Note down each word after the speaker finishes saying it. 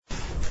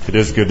It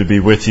is good to be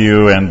with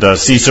you and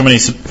see so many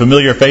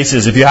familiar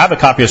faces. If you have a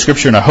copy of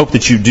Scripture, and I hope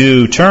that you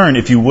do, turn,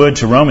 if you would,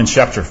 to Romans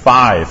chapter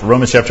 5.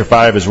 Romans chapter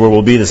 5 is where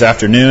we'll be this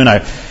afternoon. I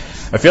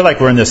feel like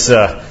we're in this,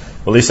 at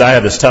least I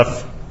have this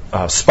tough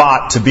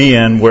spot to be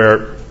in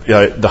where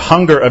the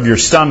hunger of your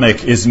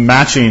stomach is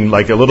matching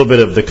like a little bit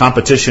of the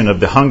competition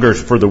of the hunger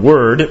for the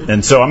Word.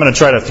 And so I'm going to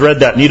try to thread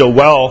that needle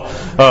well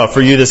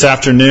for you this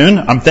afternoon.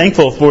 I'm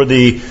thankful for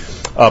the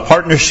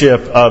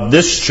partnership of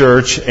this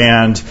church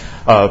and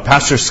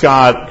Pastor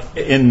Scott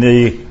in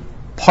the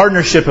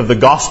partnership of the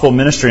gospel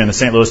ministry in the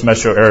St. Louis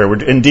metro area.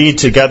 We're indeed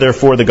together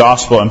for the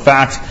gospel. In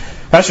fact,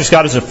 Pastor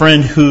Scott is a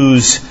friend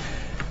whose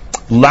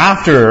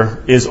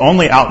laughter is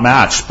only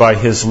outmatched by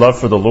his love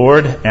for the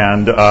Lord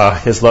and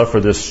his love for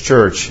this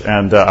church.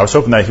 And I was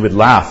hoping that he would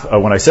laugh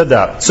when I said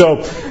that.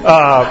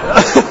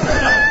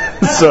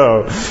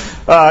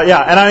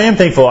 And I am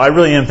thankful. I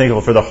really am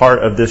thankful for the heart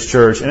of this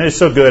church. And it's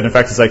so good. In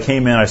fact, as I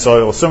came in, I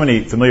saw so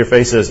many familiar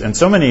faces and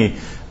so many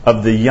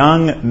of the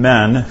young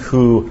men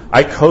who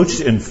I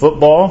coached in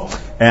football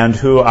and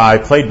who I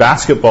played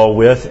basketball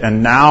with,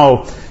 and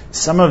now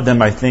some of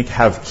them, I think,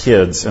 have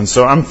kids. And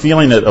so I'm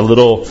feeling it a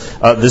little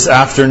this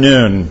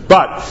afternoon.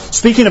 But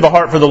speaking of a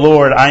heart for the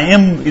Lord, I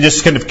am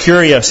just kind of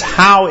curious,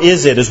 how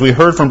is it, as we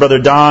heard from Brother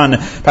Don,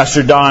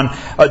 Pastor Don,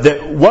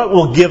 that what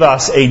will give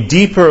us a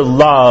deeper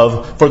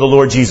love for the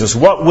Lord Jesus?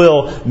 What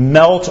will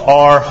melt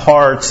our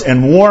hearts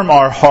and warm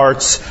our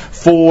hearts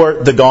for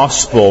the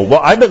gospel?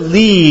 Well, I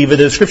believe that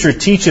the Scripture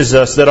teaches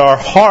us that our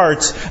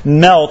hearts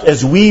melt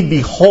as we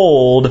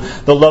behold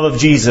the love of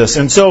Jesus.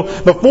 And so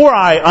before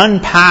I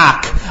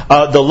unpack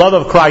the love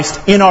of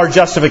Christ in our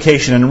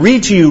justification and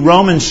read to you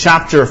Romans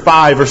chapter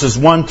 5 verses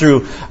 1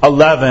 through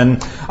 11,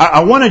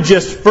 I want to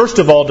just first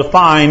of all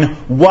define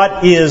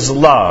what is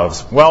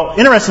love. Well,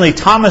 interestingly,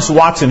 Thomas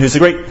Watson, who's a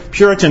great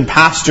Puritan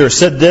pastor,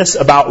 said this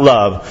about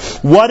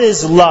love. What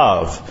is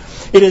love?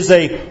 It is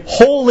a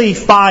holy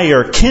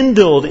fire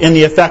kindled in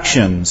the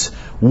affections,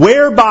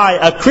 whereby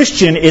a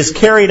Christian is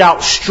carried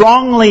out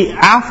strongly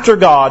after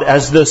God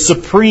as the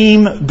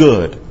supreme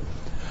good.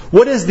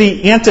 What is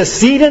the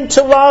antecedent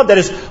to love? That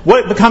is,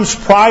 what becomes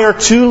prior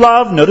to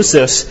love? Notice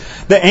this.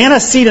 The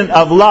antecedent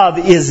of love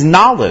is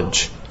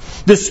knowledge.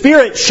 The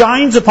Spirit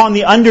shines upon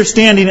the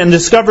understanding and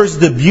discovers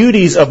the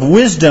beauties of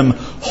wisdom,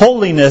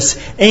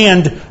 holiness,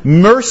 and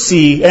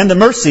mercy, and the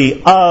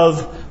mercy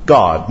of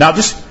God. Now,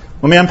 just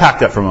let me unpack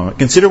that for a moment.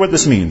 Consider what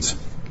this means.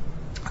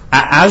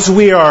 As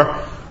we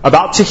are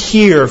about to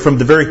hear from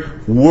the very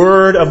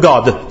Word of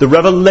God, the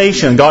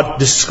revelation, God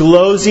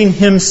disclosing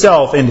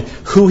Himself and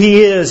who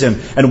He is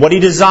and what He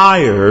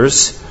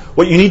desires,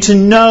 what you need to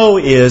know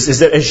is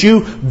that as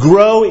you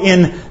grow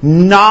in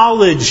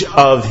knowledge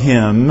of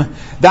Him,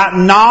 that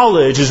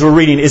knowledge, as we're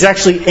reading, is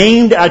actually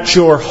aimed at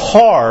your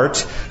heart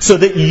so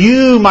that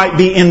you might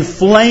be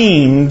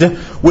inflamed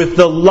with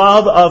the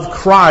love of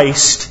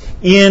Christ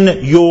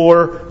in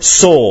your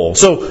soul.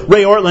 So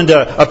Ray Ortland,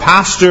 a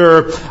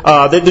pastor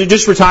that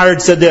just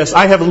retired, said this: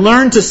 I have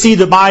learned to see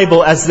the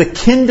Bible as the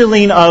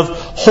kindling of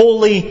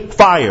holy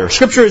fire.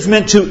 Scripture is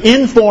meant to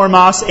inform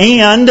us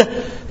and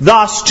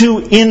thus to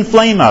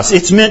inflame us.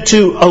 It's meant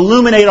to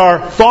illuminate our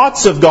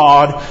thoughts of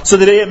God so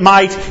that it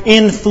might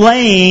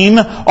inflame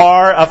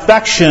our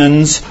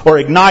affections, or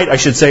ignite, I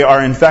should say,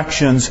 our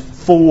affections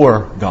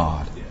for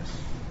God.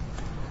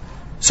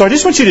 So I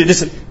just want you to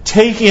just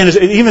take in,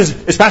 even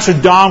as Pastor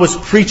Don was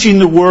preaching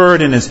the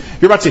Word, and as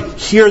you're about to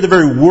hear the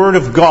very Word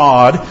of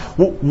God,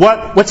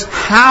 what's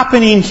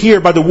happening here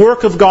by the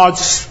work of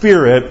God's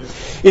Spirit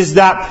is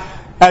that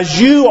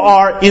as you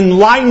are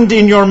enlightened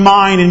in your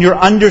mind and your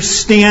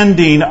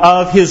understanding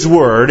of His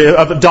Word,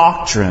 of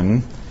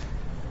doctrine,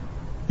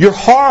 your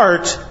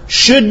heart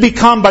should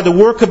become, by the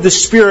work of the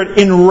Spirit,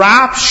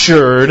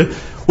 enraptured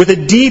with a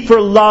deeper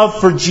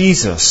love for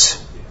Jesus.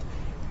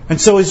 And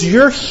so as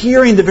you're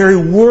hearing the very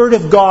Word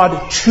of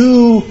God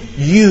to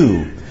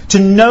you, to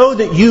know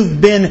that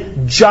you've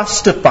been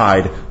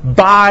justified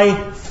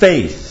by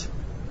faith,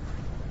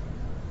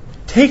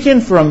 take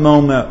in for a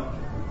moment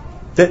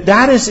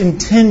that is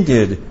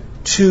intended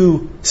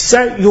to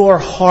set your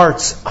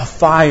hearts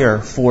afire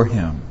for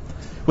Him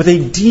with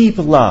a deep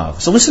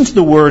love. So listen to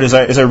the Word as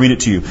I read it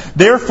to you.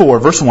 Therefore,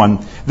 verse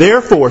 1,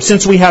 therefore,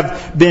 since we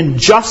have been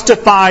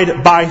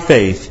justified by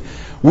faith,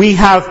 we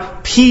have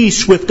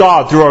peace with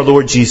God through our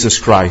Lord Jesus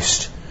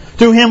Christ.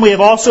 Through Him we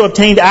have also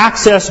obtained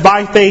access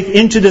by faith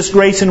into this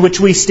grace in which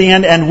we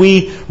stand, and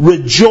we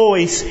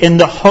rejoice in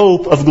the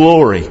hope of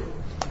glory.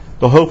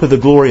 The hope of the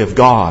glory of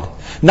God.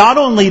 Not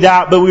only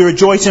that, but we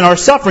rejoice in our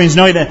sufferings,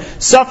 knowing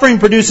that suffering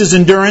produces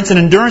endurance, and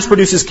endurance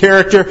produces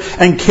character,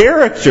 and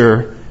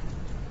character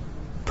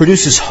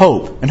produces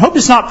hope. And hope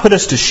does not put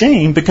us to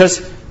shame,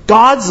 because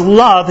God's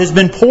love has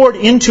been poured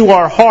into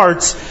our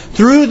hearts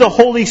through the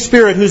Holy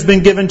Spirit who's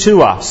been given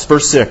to us.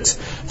 Verse 6.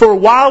 For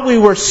while we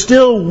were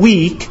still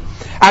weak,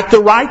 at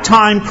the right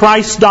time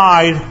Christ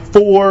died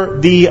for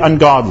the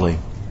ungodly.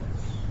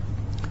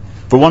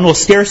 For one will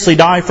scarcely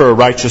die for a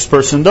righteous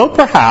person, though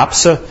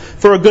perhaps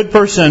for a good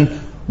person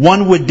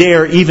one would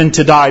dare even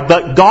to die.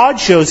 But God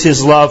shows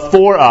His love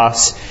for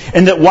us,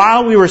 in that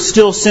while we were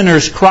still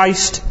sinners,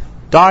 Christ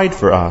died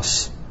for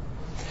us.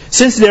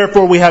 Since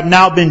therefore we have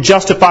now been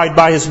justified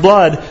by His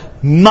blood,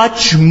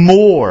 much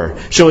more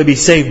shall we be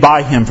saved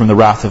by Him from the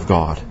wrath of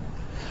God.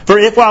 For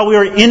if while we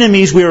were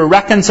enemies we were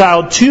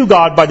reconciled to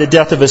God by the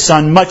death of His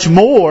Son, much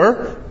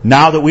more,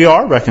 now that we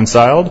are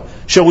reconciled,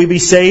 shall we be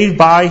saved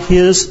by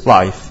His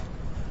life.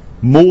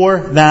 More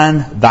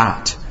than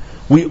that,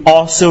 we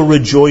also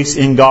rejoice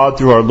in God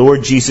through our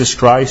Lord Jesus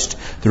Christ,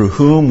 through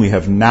whom we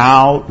have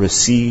now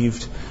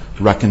received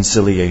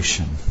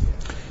reconciliation.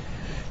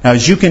 Now,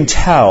 as you can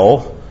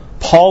tell,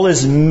 Paul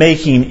is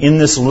making in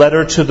this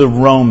letter to the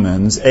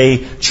Romans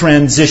a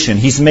transition.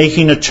 He's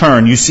making a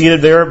turn. You see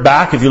it there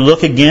back. If you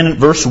look again at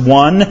verse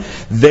 1,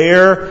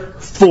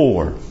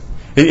 therefore.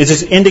 It's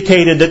just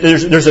indicated that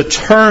there's a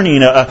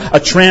turning,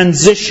 a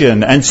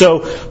transition. And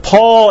so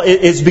Paul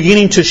is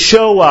beginning to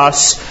show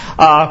us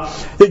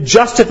that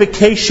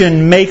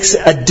justification makes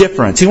a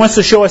difference. He wants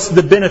to show us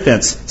the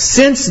benefits.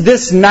 Since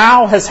this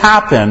now has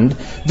happened,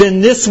 then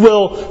this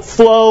will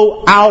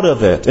flow out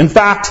of it. In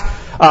fact,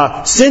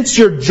 since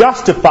you're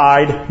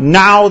justified,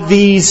 now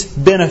these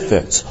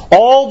benefits.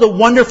 All the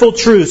wonderful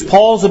truths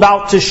Paul's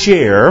about to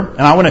share,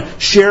 and I want to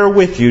share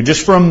with you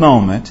just for a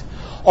moment,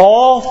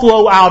 all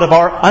flow out of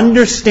our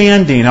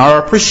understanding,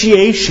 our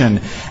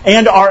appreciation,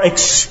 and our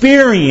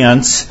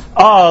experience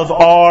of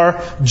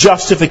our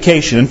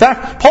justification. In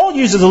fact, Paul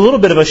uses a little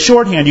bit of a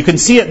shorthand. You can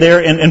see it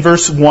there in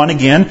verse 1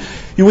 again.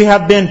 We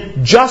have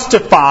been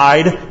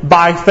justified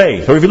by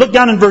faith. Or if you look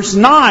down in verse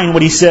 9,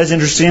 what he says,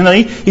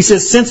 interestingly, he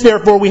says, since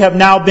therefore we have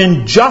now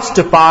been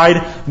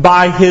justified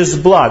by His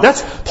blood.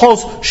 That's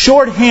Paul's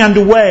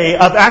shorthand way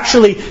of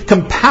actually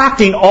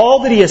compacting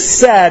all that he has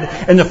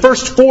said in the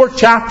first 4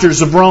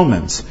 chapters of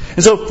Romans.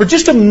 And so for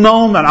just a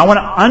moment, I want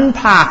to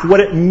unpack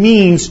what it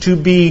means to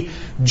be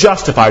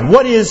justified.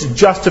 What is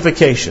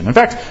justification? In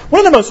fact, one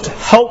of the most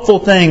helpful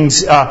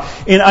things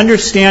in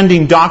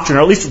understanding doctrine,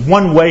 or at least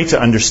one way to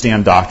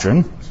understand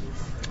doctrine,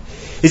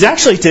 is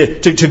actually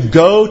to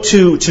go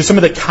to some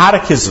of the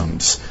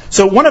catechisms.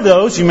 So one of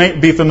those you may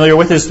be familiar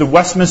with is the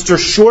Westminster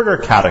Shorter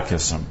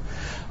Catechism.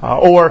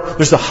 Or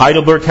there's the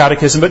Heidelberg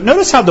Catechism. But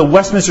notice how the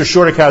Westminster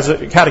Shorter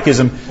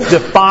Catechism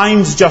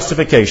defines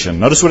justification.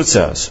 Notice what it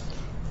says.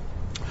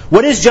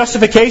 What is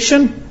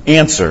justification?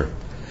 Answer.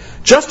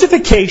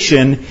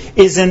 Justification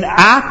is an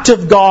act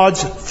of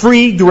God's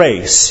free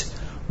grace,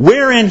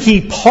 wherein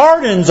He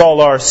pardons all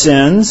our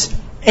sins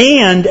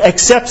and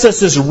accepts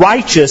us as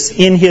righteous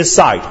in His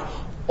sight,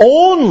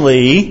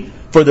 only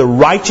for the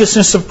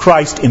righteousness of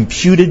Christ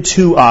imputed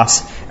to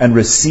us and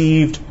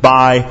received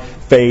by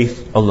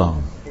faith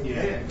alone.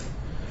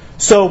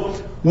 So,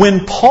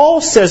 when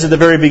Paul says at the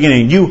very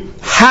beginning, you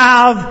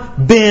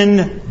have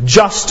been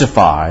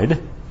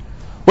justified,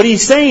 what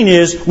he's saying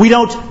is, we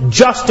don't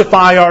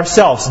justify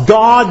ourselves.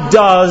 God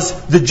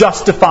does the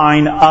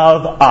justifying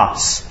of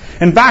us.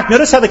 In fact,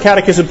 notice how the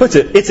Catechism puts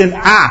it. It's an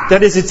act.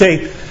 That is,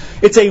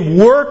 it's a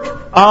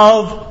work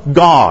of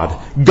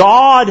God.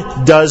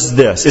 God does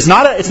this. It's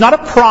not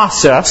a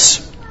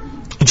process.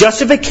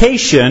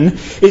 Justification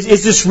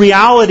is this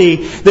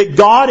reality that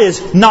God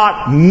is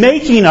not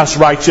making us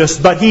righteous,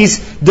 but He's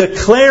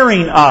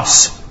declaring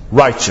us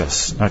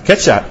righteous. Now,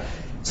 catch that.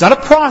 It's not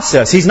a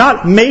process. He's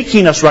not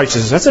making us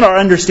righteous. That's in our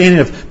understanding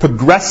of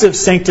progressive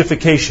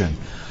sanctification.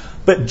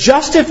 But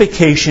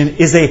justification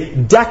is a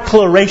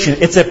declaration.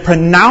 It's a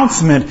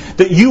pronouncement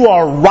that you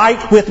are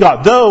right with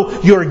God. Though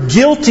you're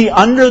guilty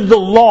under the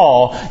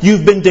law,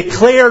 you've been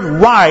declared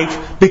right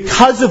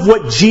because of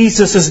what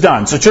Jesus has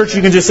done. So church,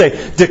 you can just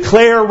say,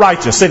 declare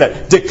righteous. Say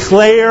that.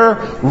 Declare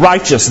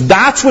righteous.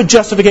 That's what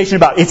justification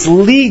is about. It's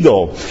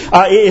legal.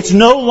 It's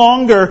no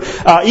longer,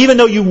 even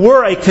though you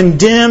were a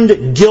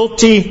condemned,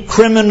 guilty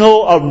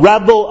criminal, a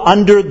rebel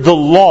under the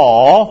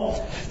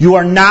law, you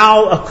are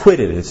now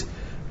acquitted.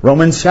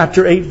 Romans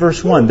chapter 8,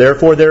 verse 1.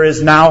 Therefore there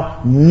is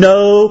now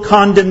no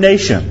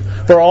condemnation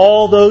for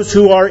all those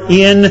who are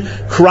in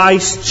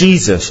Christ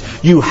Jesus.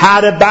 You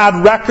had a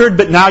bad record,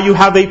 but now you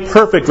have a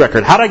perfect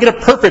record. How did I get a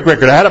perfect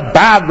record? I had a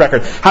bad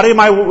record. How did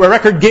my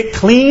record get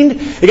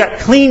cleaned? It got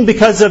cleaned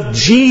because of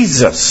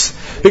Jesus.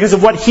 Because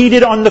of what He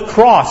did on the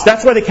cross.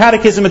 That's why the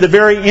Catechism at the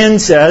very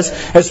end says,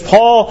 as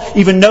Paul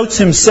even notes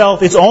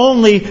himself, it's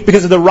only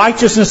because of the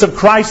righteousness of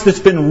Christ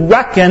that's been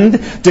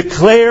reckoned,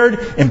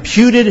 declared,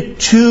 imputed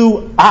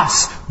to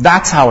us.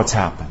 That's how it's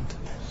happened.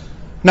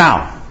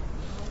 Now,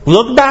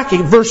 look back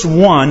at verse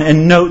 1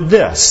 and note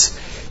this.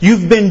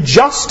 You've been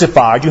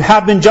justified. You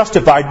have been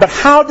justified. But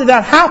how did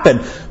that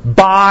happen?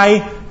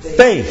 By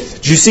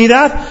faith. Did you see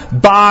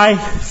that? By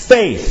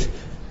faith.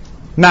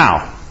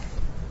 Now,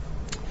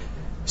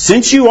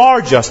 since you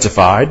are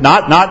justified,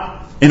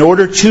 not in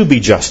order to be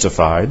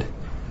justified,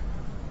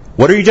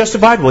 what are you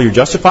justified? Well, you're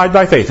justified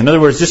by faith. In other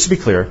words, just to be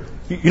clear,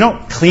 you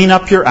don't clean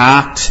up your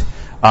act,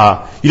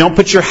 you don't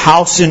put your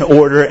house in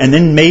order, and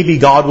then maybe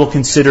God will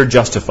consider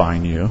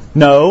justifying you.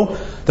 No,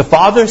 the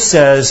Father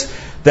says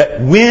that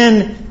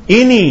when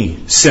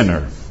any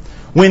sinner,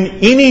 when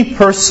any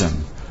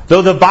person,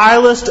 though the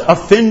vilest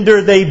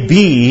offender they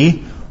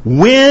be,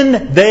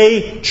 when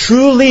they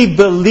truly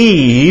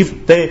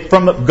believe,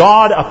 from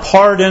God a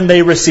pardon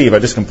they receive. I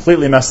just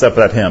completely messed up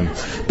that hymn.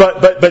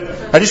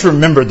 But I just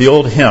remembered the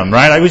old hymn,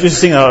 right? I was just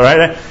singing,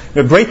 right?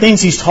 Great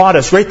things He's taught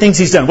us, great things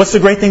He's done. What's the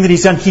great thing that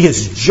He's done? He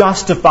has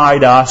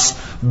justified us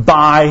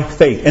by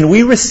faith. And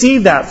we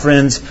receive that,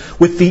 friends,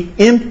 with the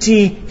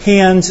empty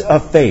hands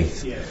of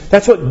faith. Yes.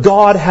 That's what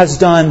God has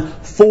done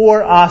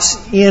for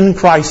us in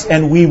Christ,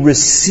 and we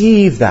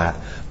receive that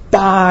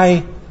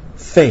by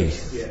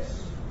faith.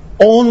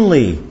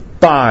 Only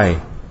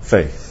by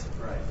faith.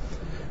 Right.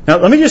 Now,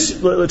 let me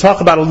just talk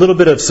about a little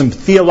bit of some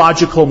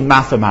theological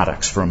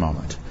mathematics for a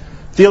moment.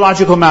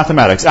 Theological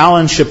mathematics.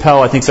 Alan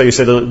Chappell, I think so you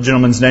say the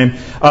gentleman's name,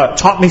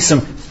 taught me some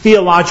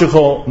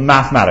theological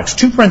mathematics.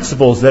 2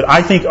 principles that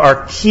I think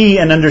are key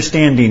in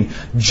understanding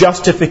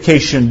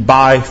justification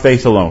by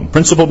faith alone.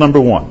 Principle number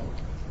 1.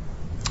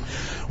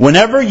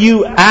 Whenever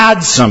you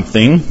add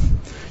something,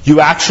 you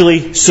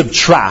actually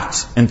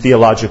subtract in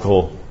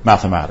theological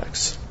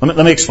mathematics. Let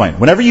me explain.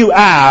 Whenever you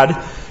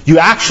add, you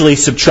actually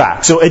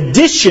subtract. So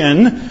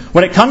addition,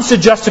 when it comes to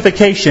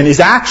justification, is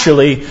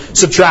actually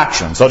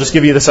subtraction. So I'll just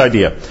give you this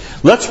idea.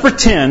 Let's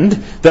pretend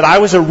that I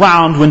was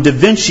around when Da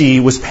Vinci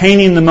was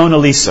painting the Mona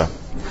Lisa.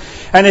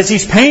 And as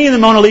he's painting the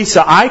Mona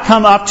Lisa, I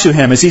come up to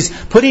him as he's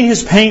putting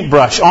his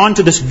paintbrush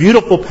onto this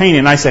beautiful painting,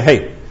 and I say,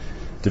 "Hey,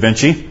 Da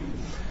Vinci,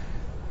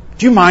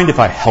 do you mind if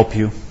I help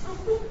you?"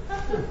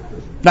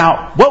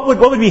 Now, what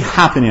would be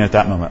happening at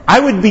that moment? I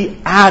would be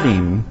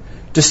adding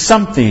to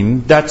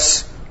something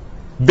that's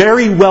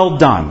very well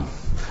done.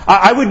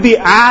 I would be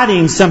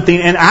adding something,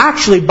 and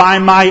actually by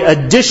my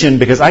addition,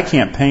 because I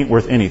can't paint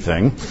worth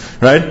anything,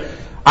 right?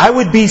 I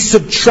would be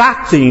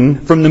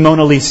subtracting from the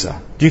Mona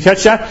Lisa. Do you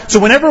catch that? So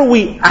whenever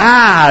we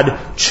add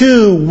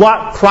to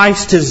what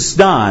Christ has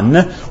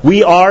done,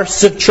 we are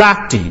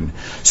subtracting.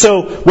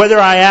 So whether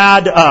I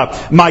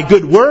add my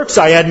good works,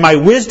 I add my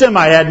wisdom,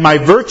 I add my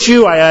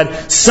virtue, I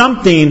add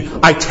something,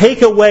 I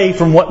take away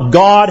from what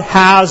God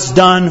has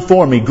done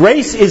for me.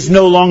 Grace is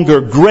no longer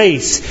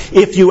grace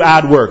if you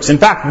add works. In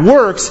fact,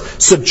 works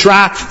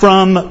subtract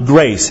from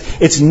grace.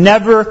 It's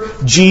never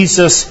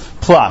Jesus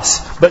plus.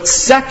 But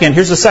second,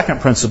 here's the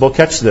second principle.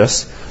 Catch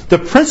this. The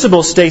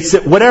principle states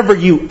that whatever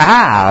you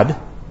add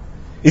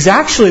is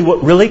actually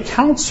what really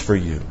counts for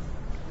you.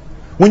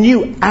 When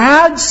you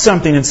add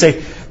something and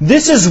say,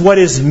 this is what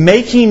is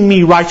making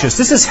me righteous,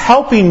 this is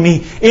helping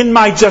me in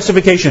my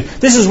justification,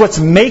 this is what's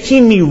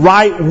making me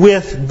right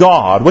with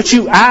God, what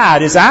you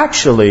add is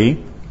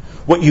actually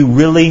what you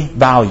really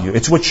value.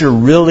 It's what you're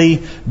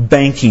really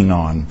banking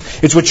on.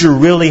 It's what you're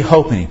really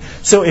hoping.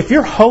 So if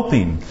you're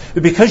hoping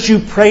that because you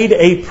prayed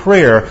a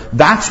prayer,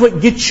 that's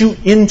what gets you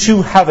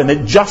into heaven,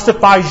 it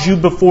justifies you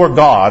before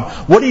God,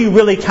 what are you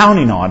really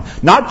counting on?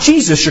 Not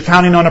Jesus, you're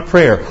counting on a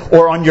prayer,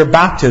 or on your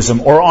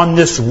baptism, or on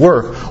this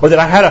work, or that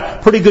I had a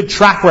pretty good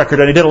track record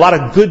and I did a lot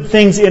of good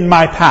things in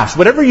my past.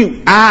 Whatever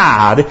you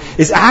add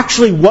is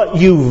actually what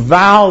you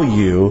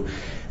value.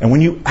 And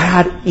when you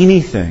add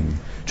anything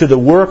to the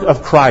work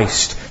of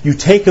Christ, you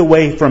take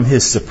away from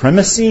His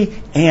supremacy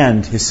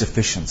and His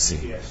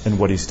sufficiency in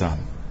what He's done.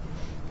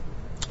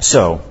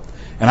 So,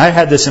 and I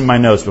had this in my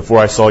notes before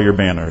I saw your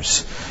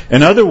banners.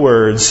 In other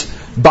words,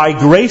 by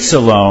grace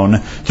alone,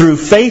 through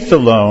faith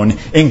alone,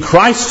 in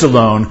Christ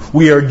alone,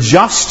 we are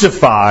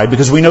justified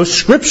because we know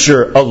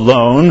Scripture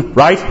alone,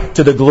 right?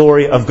 To the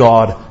glory of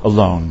God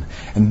alone.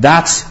 And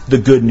that's the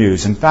good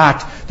news. In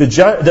fact,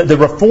 the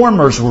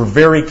Reformers were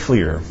very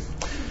clear.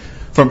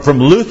 From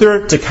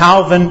Luther to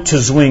Calvin to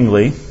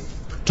Zwingli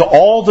to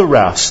all the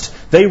rest,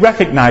 they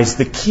recognized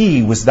the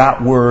key was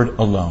that word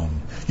alone.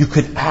 You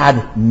could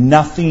add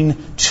nothing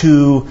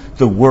to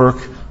the work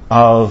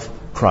of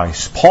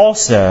Christ. Paul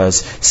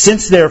says,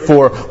 since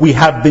therefore we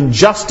have been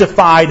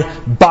justified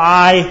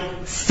by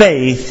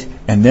faith,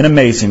 and then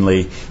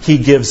amazingly, he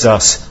gives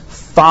us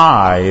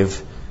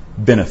 5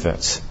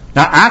 benefits.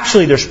 Now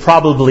actually there's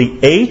probably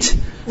 8,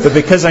 but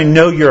because I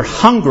know you're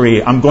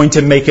hungry, I'm going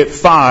to make it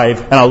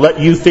 5, and I'll let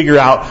you figure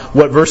out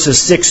what verses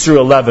 6 through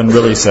 11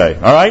 really say.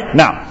 All right?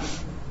 Now,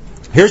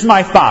 here's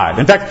my 5.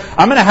 In fact,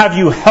 I'm going to have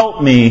you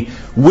help me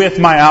with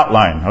my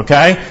outline,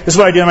 okay? This is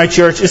what I do in my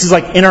church. This is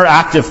like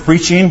interactive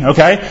preaching,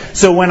 okay?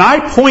 So when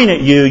I point at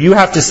you, you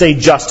have to say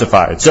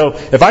justified. So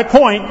if I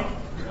point...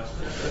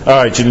 All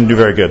right, you didn't do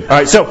very good. All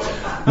right, so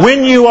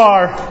when you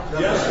are...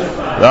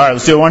 Justified. All right,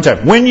 let's do it one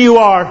time. When you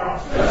are...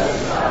 Justified.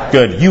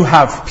 Good. You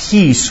have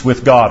peace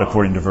with God,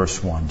 according to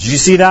verse 1. Did you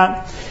see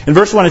that? In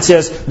verse 1 it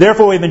says,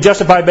 therefore we've been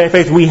justified by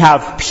faith, we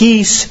have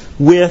peace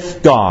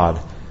with God.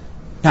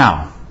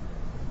 Now,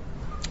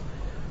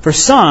 for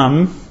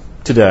some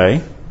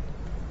today,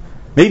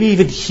 maybe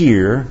even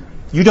here,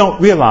 you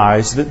don't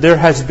realize that there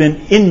has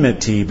been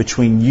enmity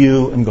between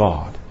you and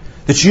God.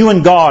 That you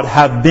and God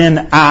have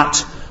been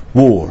at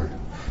war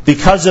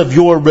because of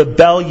your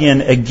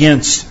rebellion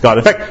against God.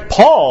 In fact,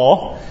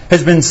 Paul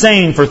has been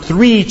saying for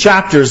 3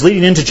 chapters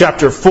leading into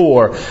chapter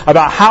 4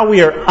 about how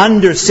we are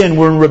under sin,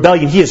 we're in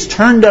rebellion. He has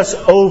turned us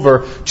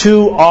over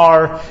to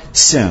our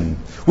sin.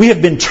 We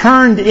have been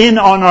turned in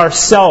on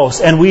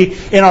ourselves, and we,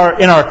 in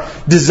our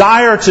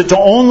desire to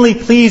only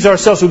please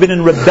ourselves, we've been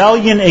in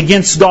rebellion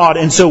against God,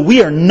 and so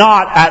we are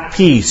not at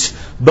peace.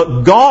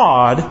 But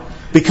God,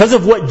 because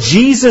of what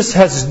Jesus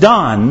has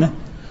done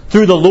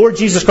through the Lord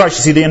Jesus Christ,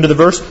 you see the end of the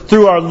verse?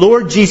 Through our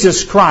Lord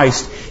Jesus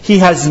Christ, He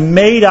has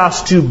made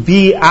us to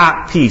be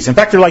at peace. In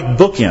fact, they're like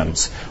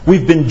bookends.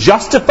 We've been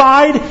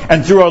justified,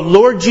 and through our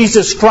Lord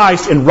Jesus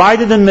Christ, and right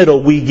in the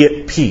middle, we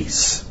get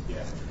peace.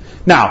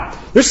 Now,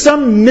 there's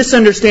some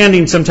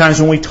misunderstanding sometimes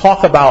when we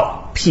talk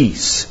about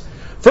peace.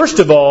 First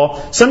of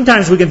all,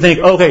 sometimes we can think,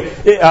 okay,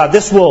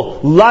 this will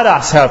let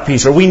us have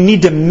peace, or we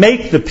need to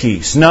make the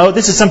peace. No,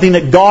 this is something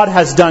that God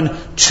has done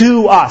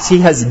to us. He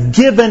has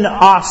given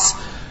us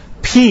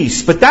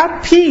peace. But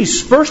that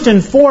peace, first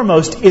and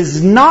foremost,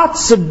 is not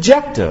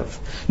subjective.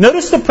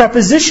 Notice the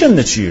preposition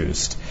that's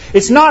used.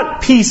 It's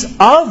not peace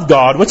of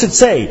God. What's it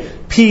say?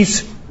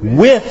 Peace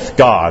with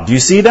God. Do you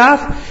see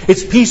that?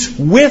 It's peace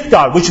with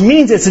God, which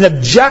means it's an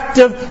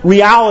objective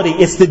reality.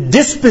 It's the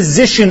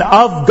disposition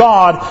of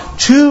God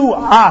to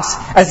us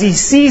as He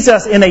sees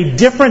us in a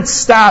different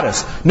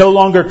status. No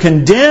longer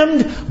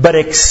condemned, but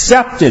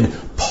accepted,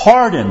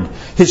 pardoned,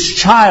 His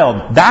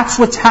child. That's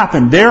what's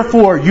happened.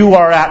 Therefore, you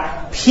are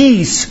at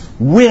peace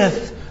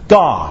with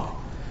God.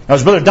 Now,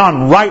 as Brother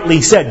Don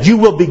rightly said, you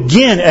will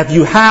begin, if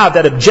you have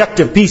that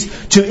objective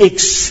peace, to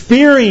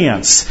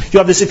experience. You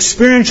have this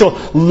experiential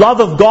love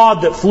of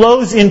God that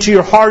flows into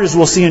your heart, as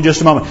we'll see in just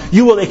a moment.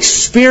 You will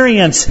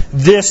experience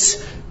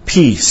this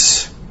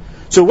peace.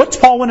 So what's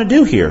Paul want to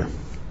do here?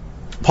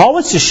 Paul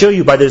wants to show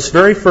you by this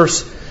very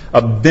first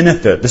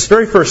benefit, this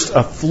very first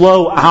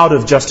flow out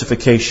of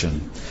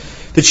justification,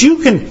 that you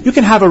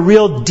can have a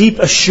real deep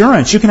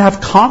assurance. You can have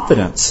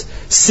confidence.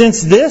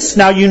 Since this,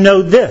 now you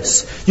know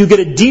this. You get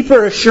a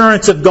deeper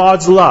assurance of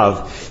God's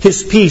love,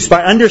 His peace,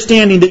 by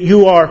understanding that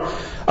you are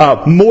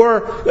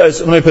more...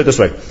 let me put it this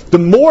way. The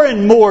more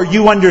and more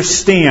you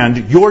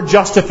understand your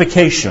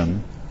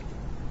justification,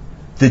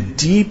 the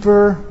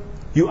deeper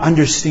you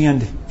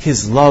understand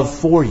His love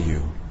for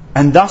you.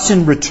 And thus,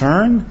 in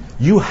return,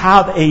 you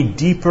have a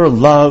deeper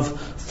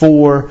love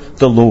for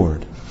the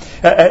Lord.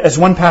 As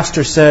one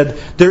pastor said,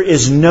 there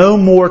is no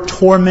more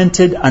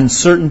tormented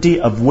uncertainty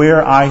of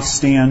where I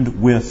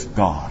stand with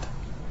God.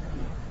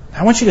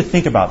 I want you to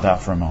think about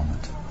that for a moment.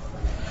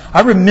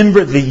 I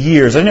remember the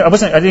years. I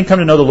didn't come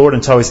to know the Lord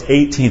until I was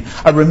 18.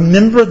 I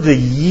remember the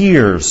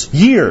years,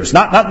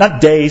 not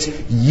days,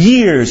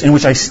 years in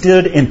which I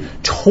stood in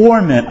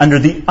torment under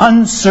the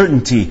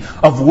uncertainty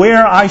of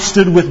where I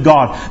stood with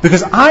God.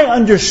 Because I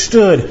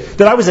understood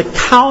that I was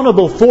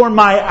accountable for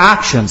my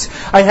actions.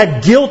 I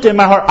had guilt in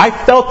my heart. I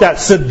felt that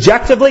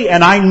subjectively,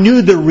 and I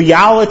knew the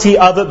reality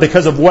of it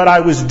because of what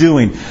I was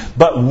doing.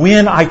 But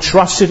when I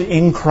trusted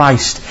in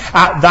Christ,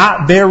 at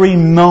that very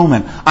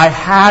moment, I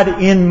had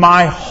in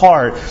my heart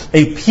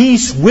a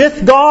peace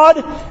with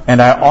God,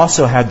 and I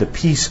also had the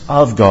peace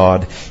of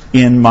God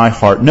in my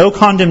heart. No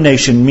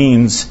condemnation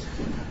means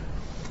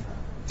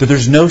that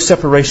there's no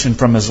separation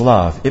from His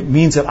love. It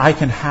means that I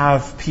can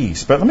have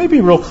peace. But let me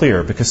be real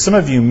clear, because some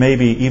of you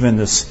maybe even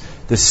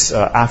this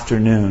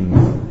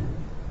afternoon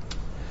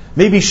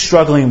may be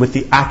struggling with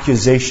the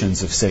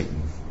accusations of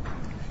Satan.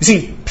 You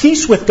see,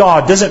 peace with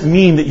God doesn't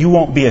mean that you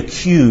won't be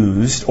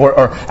accused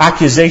or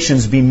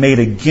accusations be made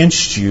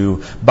against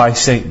you by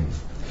Satan.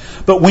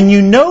 But when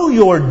you know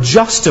you're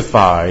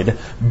justified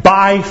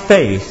by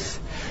faith,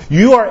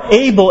 you are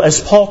able,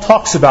 as Paul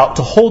talks about,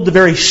 to hold the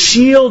very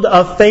shield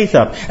of faith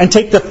up and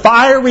take the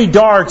fiery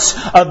darts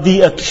of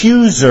the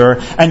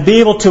accuser and be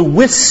able to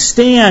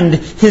withstand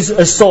his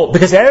assault.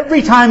 Because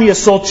every time he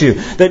assaults you,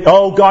 that,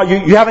 oh God,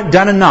 you haven't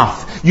done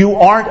enough. You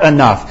aren't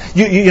enough.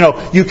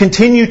 You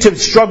continue to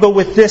struggle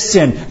with this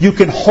sin. You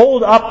can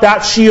hold up that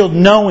shield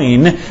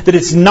knowing that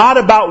it's not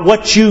about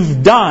what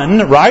you've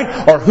done,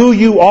 right? Or who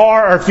you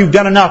are, or if you've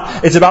done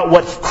enough. It's about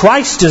what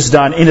Christ has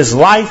done in His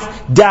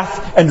life,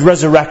 death, and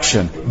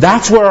resurrection.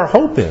 That's where our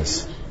hope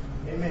is.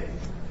 Amen.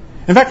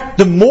 In fact,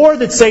 the more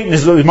that Satan,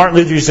 as Martin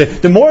Luther used to say,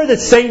 the more that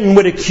Satan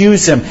would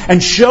accuse him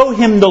and show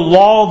him the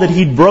law that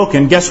he'd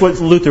broken, guess what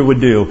Luther would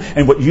do?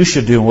 And what you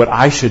should do and what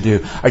I should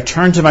do? I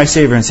turn to my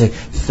Savior and say,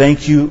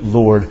 thank you,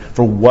 Lord,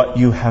 for what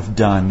you have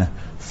done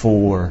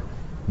for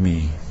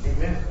me.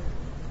 Amen.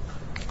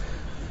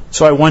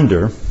 So I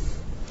wonder,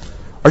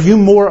 are you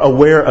more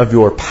aware of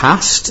your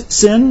past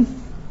sin?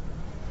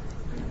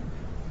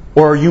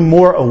 Or are you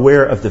more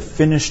aware of the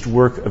finished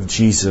work of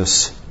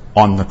Jesus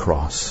on the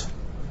cross?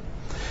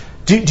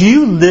 Do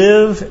you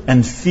live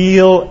and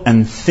feel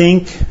and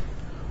think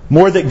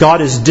more that God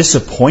is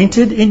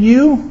disappointed in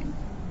you,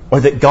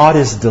 or that God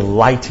is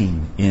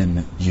delighting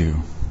in you?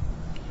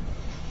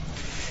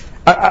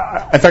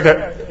 In fact,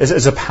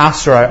 as a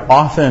pastor, I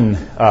often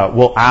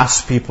will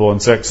ask people,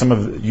 and so some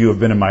of you have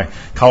been in my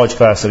college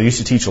class that I used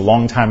to teach a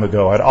long time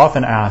ago, I'd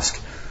often ask,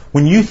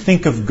 when you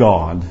think of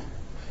God,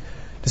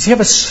 does He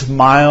have a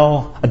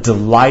smile, a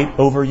delight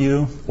over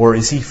you, or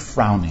is He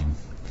frowning?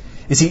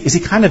 Is he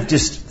kind of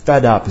just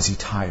fed up? Is He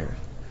tired?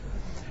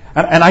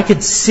 And I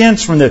could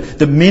sense from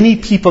the many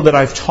people that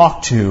I've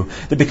talked to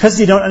that because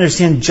they don't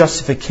understand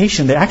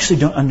justification, they actually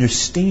don't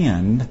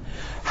understand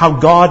how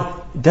God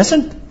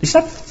He's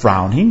not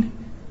frowning.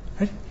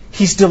 Right?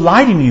 He's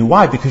delighting in you.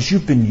 Why? Because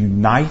you've been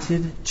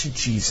united to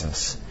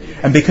Jesus.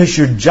 And because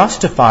you're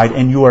justified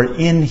and you are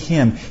in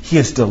Him, He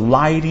is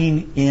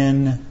delighting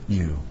in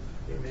you.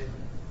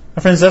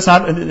 My friends, there's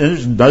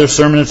another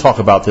sermon to talk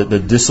about the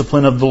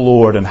discipline of the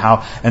Lord and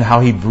how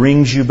He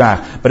brings you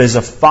back. But as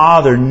a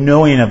father,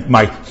 knowing of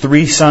my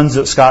 3 sons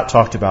that Scott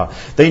talked about,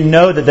 they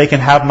know that they can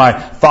have my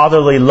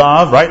fatherly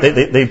love, right?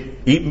 They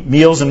eat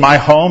meals in my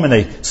home and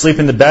they sleep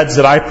in the beds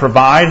that I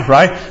provide,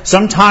 right?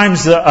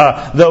 Sometimes,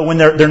 though, when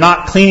they're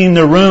not cleaning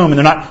their room and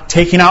they're not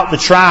taking out the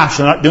trash,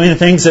 they're not doing the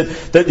things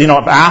that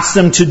I've asked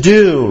them to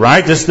do,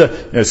 right? Just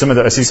I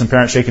see some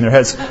parents shaking their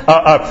heads.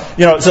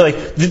 So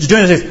like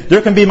doing this,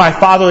 there can be my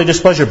fatherly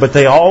displeasure, but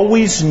they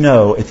always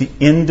know at the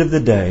end of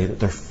the day that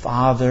their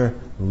Father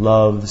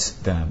loves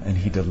them and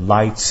He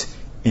delights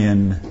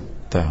in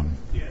them.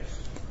 Yes.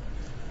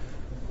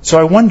 So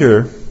I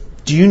wonder,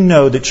 do you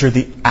know that you're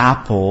the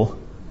apple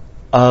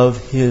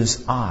of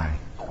His eye?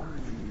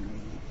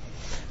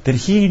 That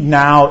He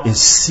now is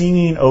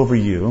singing over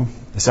you.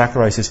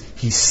 Zechariah says,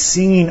 He's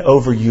singing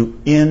over you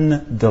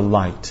in the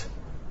light.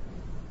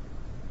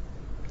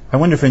 I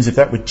wonder, friends, if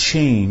that would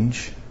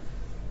change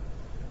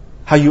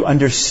how you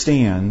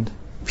understand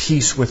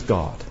peace with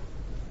God.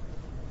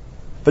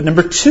 But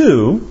number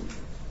 2,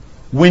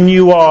 when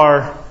you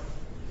are...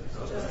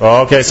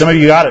 Okay, some of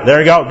you got it. There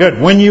you go.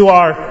 Good. When you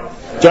are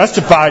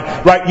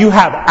justified, right, you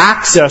have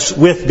access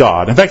with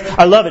God. In fact,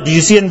 I love it. Did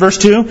you see it in verse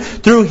 2?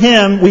 Through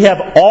Him we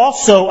have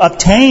also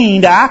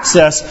obtained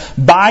access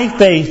by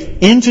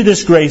faith into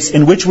this grace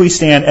in which we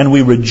stand, and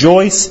we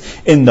rejoice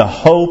in the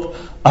hope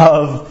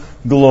of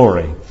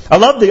glory. I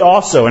love the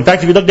also. In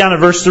fact, if you look down at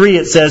verse 3,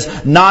 it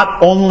says,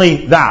 not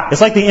only that. It's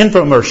like the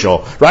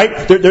infomercial,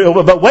 right?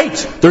 But wait,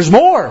 there's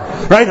more,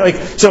 right?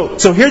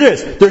 So here it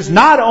is. There's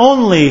not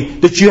only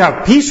that you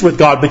have peace with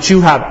God, but you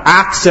have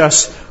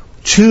access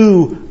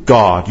to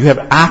God. You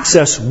have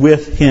access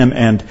with Him,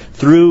 and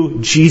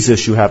through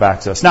Jesus you have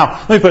access. Now,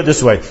 let me put it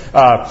this way.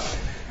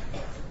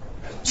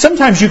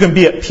 Sometimes you can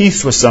be at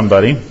peace with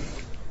somebody,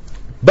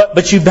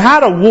 but you've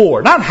had a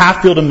war. Not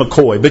Hatfield and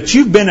McCoy, but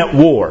you've been at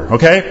war,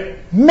 okay?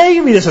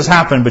 Maybe this has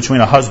happened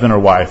between a husband or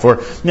wife,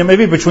 or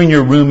maybe between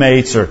your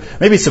roommates, or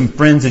maybe some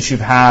friends that you've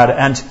had.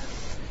 And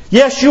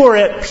yes, you are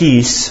at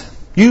peace.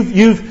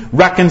 You've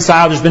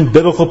reconciled. There's been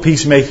biblical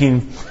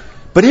peacemaking.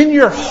 But in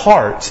your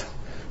heart,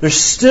 there's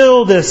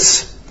still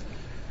this,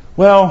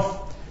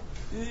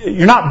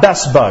 you're not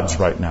best buds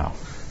right now,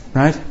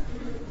 right?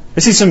 I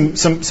see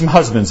some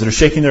husbands that are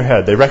shaking their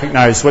head. They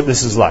recognize what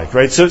this is like,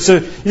 right? So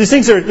these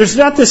things there's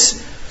not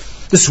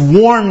this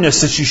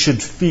warmness that you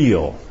should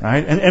feel,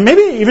 right? And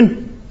maybe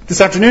even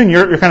this afternoon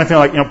you're kind of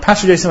feeling like,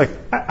 Pastor Jason,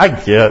 I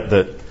get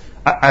that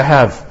I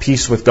have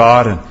peace with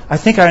God and I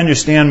think I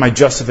understand my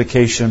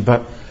justification,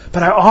 but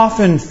I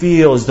often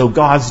feel as though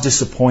God's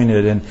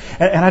disappointed and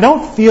I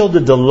don't feel the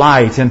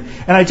delight and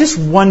I just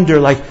wonder,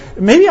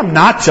 maybe I'm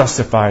not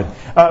justified.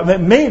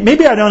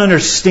 Maybe I don't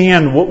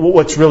understand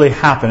what's really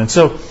happened. And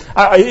so,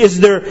 is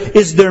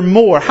there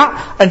more?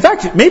 In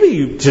fact, maybe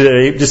you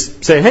today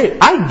just say, hey,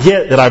 I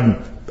get that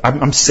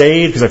I'm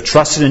saved because I've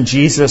trusted in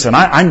Jesus, and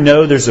I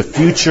know there's a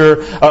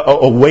future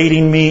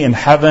awaiting me in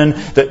heaven,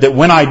 that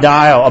when I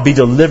die, I'll be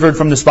delivered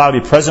from this body,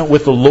 be present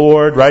with the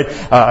Lord, right?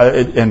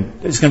 And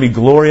it's going to be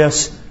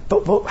glorious.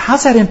 But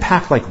how's that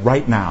impact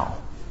right now?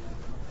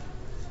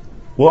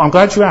 Well, I'm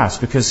glad you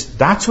asked, because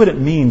that's what it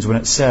means when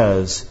it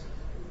says,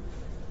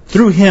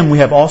 through Him we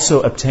have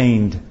also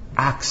obtained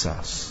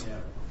access.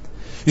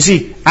 You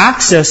see,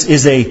 access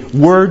is a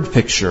word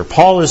picture.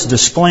 Paul is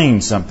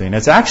displaying something.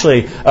 It's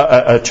actually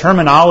a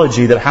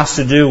terminology that has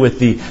to do with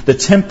the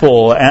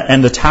temple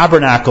and the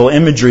tabernacle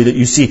imagery that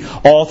you see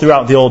all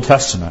throughout the Old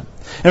Testament.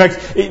 In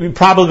fact,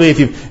 probably if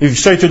you've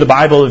studied through the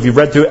Bible, if you've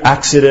read through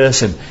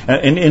Exodus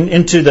and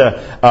into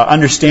the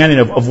understanding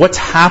of what's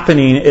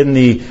happening in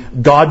the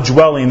God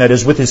dwelling that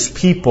is with His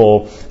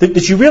people,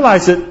 that you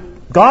realize that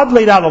God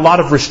laid out a lot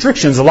of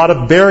restrictions, a lot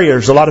of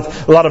barriers, a lot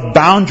of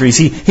boundaries.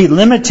 He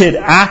limited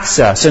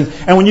access.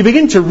 And when you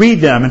begin to read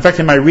them, in fact,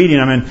 in my reading,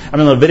 I'm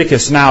in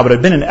Leviticus now, but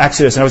I've been in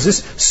Exodus, and I was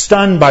just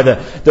stunned by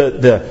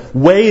the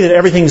way that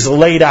everything's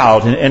laid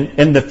out.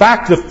 And the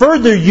fact, the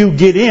further you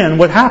get in,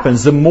 what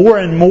happens? The more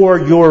and more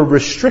you're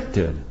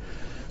restricted.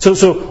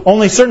 So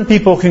only certain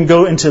people can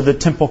go into the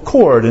temple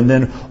court, and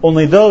then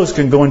only those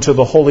can go into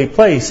the holy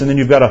place. And then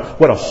you've got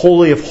a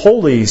holy of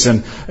holies,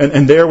 and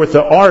there with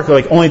the ark,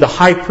 only the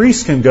high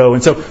priest can go.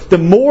 And so the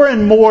more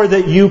and more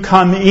that you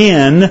come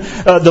in,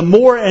 the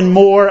more and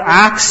more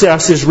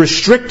access is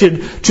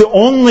restricted to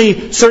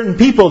only certain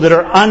people that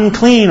are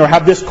unclean or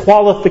have this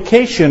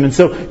qualification. And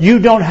so you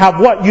don't have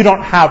what? You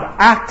don't have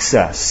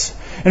access.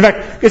 In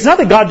fact, it's not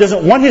that God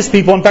doesn't want His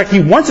people. In fact,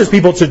 He wants His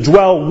people to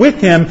dwell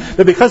with Him.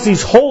 But because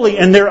He's holy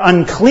and they're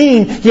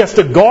unclean, He has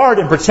to guard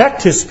and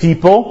protect His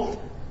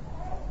people.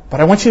 But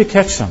I want you to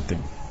catch something.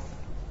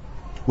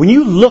 When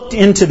you looked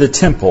into the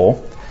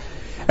temple,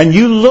 and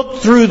you looked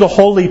through the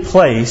holy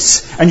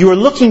place, and you were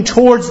looking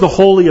towards the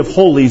Holy of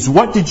Holies,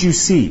 what did you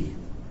see?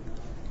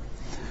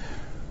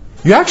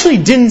 You actually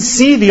didn't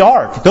see the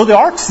ark. Though the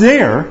ark's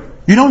there,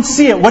 you don't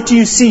see it. What do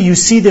you see? You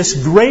see this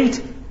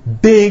great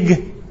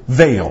big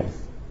veil.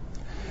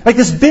 Like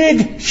this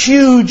big,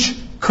 huge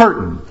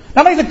curtain.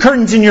 Not like the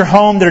curtains in your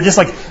home that are just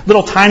like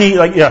little tiny,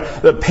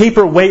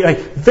 paperweight, like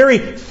very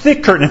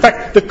thick curtain. In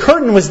fact, the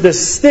curtain was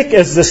this thick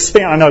as the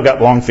span. I know I've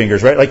got long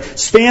fingers, right? Like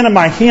span of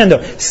my hand,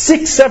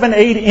 6, 7,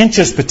 8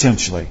 inches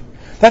potentially.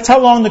 That's how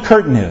long the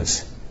curtain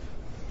is.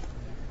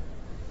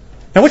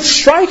 Now what's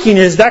striking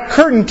is that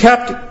curtain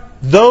kept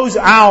those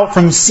out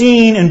from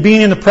seeing and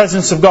being in the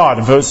presence of God.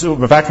 In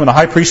fact, when the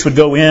high priest would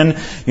go in,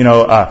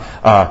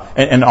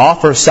 and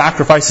offer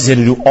sacrifices, he had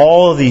to do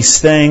all of these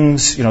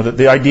things.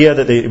 The idea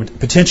that they would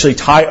potentially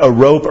tie a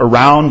rope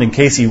around in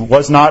case he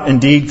was not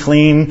indeed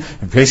clean,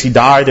 in case he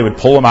died, they would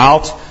pull him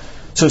out.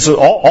 So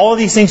all of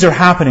these things are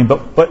happening.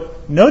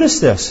 But notice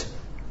this: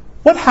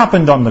 what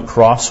happened on the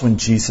cross when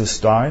Jesus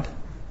died?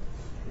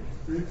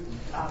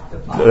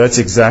 That's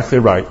exactly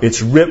right.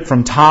 It's ripped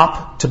from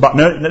top to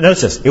bottom.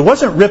 Notice this. It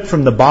wasn't ripped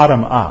from the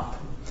bottom up.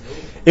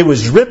 It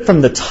was ripped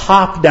from the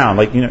top down.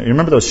 Like, you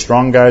remember those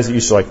strong guys that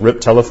used to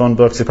rip telephone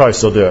books? They probably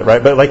still do it,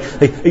 right? But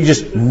they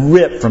just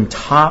ripped from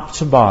top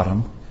to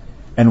bottom.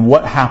 And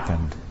what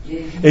happened?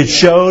 It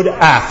showed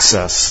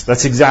access.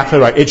 That's exactly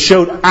right. It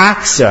showed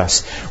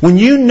access. When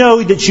you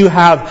know that you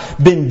have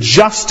been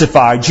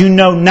justified, you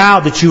know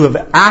now that you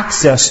have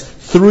access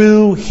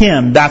through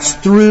Him. That's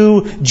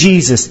through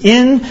Jesus.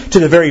 Into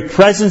the very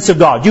presence of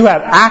God. You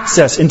have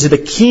access into the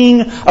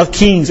King of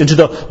Kings, into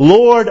the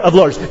Lord of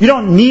Lords. You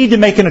don't need to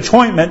make an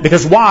appointment,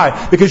 because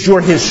why? Because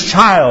you're His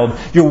child.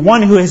 You're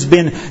one who has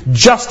been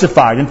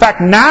justified. In fact,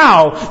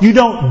 now you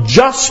don't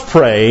just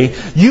pray.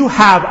 You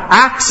have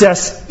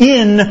access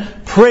in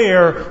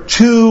prayer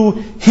to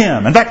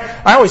Him. In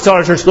fact, I always tell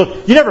our church,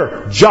 look, you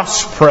never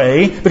just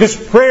pray, because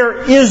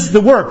prayer is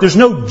the work. There's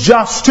no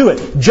just to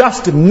it.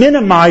 Just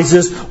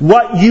minimizes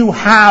what you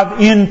have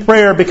in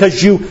prayer,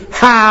 because you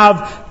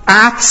have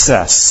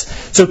access.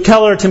 So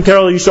Tim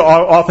Keller used to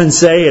often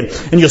say,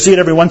 and you'll see it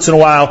every once in a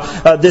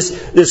while,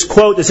 this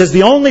quote that says,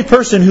 "The only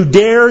person who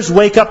dares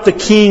wake up the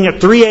king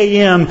at 3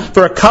 a.m.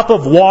 for a cup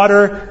of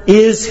water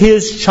is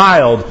his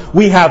child."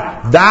 We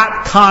have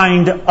that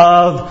kind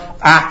of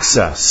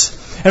access.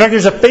 In fact,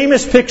 there's a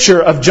famous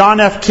picture of John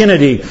F.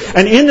 Kennedy.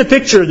 And in the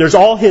picture, there's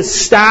all his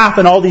staff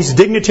and all these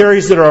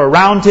dignitaries that are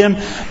around him.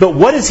 But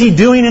what is he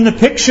doing in the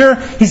picture?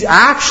 He's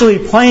actually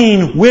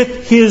playing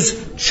with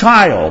his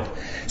child.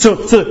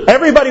 So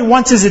everybody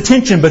wants his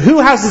attention. But who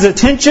has his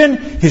attention?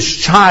 His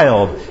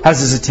child has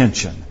his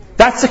attention.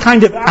 That's the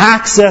kind of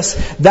access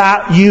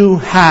that you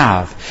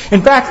have.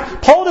 In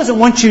fact, Paul doesn't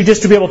want you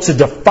just to be able to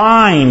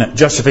define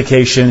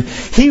justification.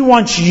 He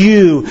wants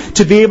you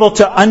to be able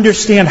to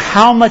understand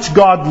how much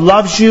God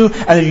loves you and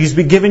that He's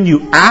been given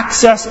you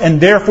access,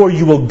 and therefore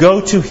you will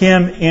go to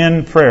Him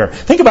in prayer.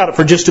 Think about it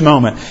for just a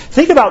moment.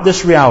 Think about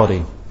this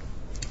reality.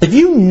 If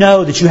you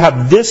know that you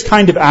have this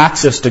kind of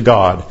access to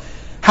God,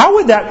 how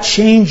would that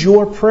change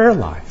your prayer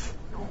life?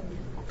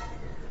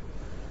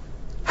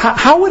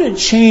 How would it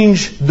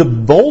change the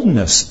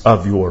boldness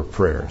of your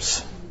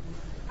prayers?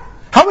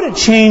 How would it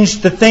change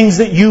the things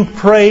that you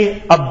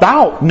pray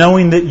about,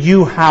 knowing that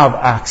you have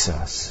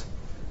access?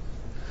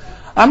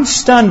 I'm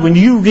stunned when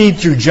you read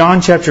through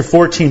John chapter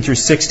 14 through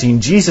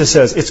 16. Jesus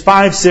says, it's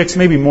 5, 6,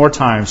 maybe more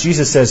times.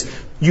 Jesus says,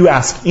 "You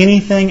ask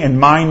anything in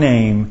my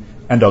name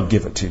and I'll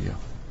give it to you."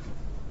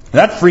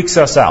 That freaks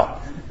us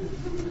out.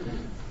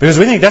 Because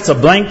we think that's a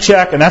blank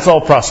check and that's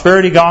all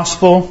prosperity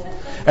gospel.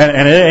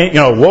 And it ain't,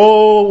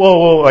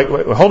 whoa, like,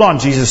 hold on,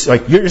 Jesus,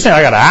 like, you're saying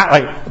I got to act,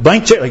 like,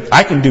 blank check, like,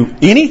 I can do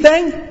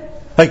anything?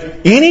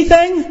 Like,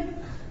 anything?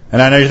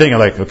 And I know you're thinking,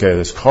 like, okay,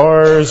 there's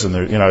cars,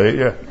 and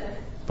yeah.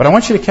 But I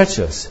want you to catch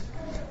this.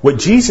 What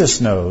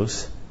Jesus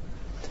knows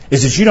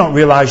is that you don't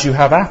realize you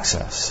have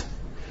access.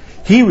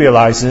 He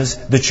realizes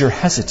that you're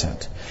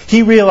hesitant.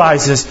 He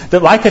realizes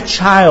that like a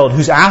child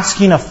who's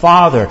asking a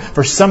father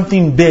for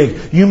something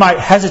big, you might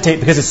hesitate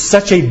because it's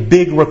such a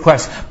big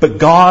request. But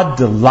God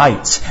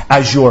delights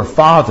as your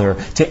Father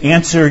to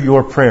answer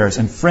your prayers.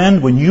 And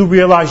friend, when you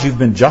realize you've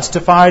been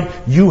justified,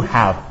 you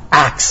have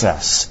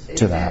access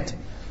to that.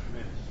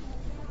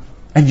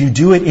 And you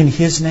do it in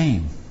His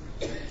name.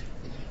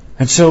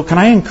 And so can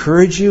I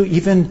encourage you,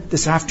 even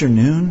this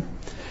afternoon,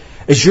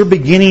 as you're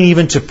beginning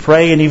even to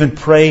pray, and even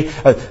pray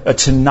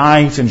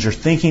tonight, and you're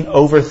thinking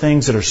over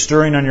things that are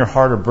stirring on your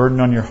heart or burden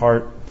on your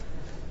heart,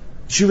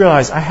 you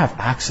realize I have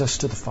access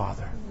to the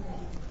Father.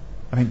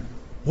 I mean,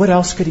 what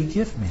else could He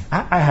give me?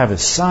 I have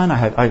His Son. I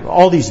have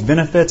all these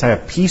benefits. I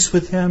have peace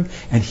with Him.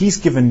 And He's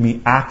given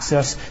me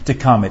access to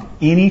come at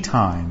any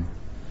time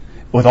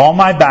with all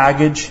my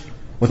baggage,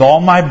 with all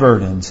my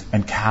burdens,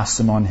 and cast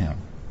them on Him.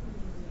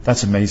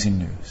 That's amazing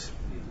news.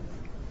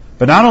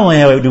 But not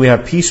only do we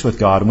have peace with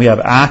God and we have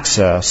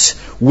access,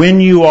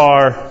 when you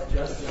are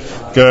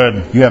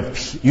good, you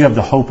have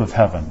the hope of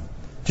heaven.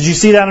 Did you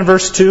see that in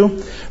verse 2?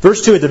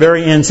 Verse 2 at the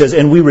very end says,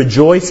 "And we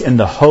rejoice in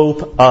the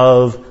hope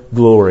of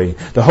glory.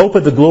 The hope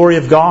of the glory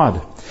of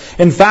God.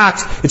 In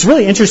fact, it's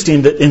really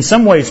interesting that in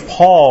some ways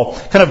Paul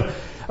kind of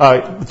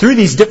through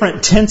these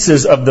different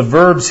tenses of the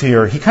verbs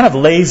here, he kind of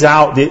lays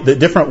out the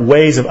different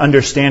ways of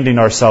understanding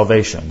our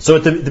salvation. So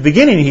at the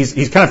beginning,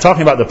 he's kind of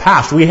talking about the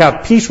past. We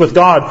have peace with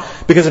God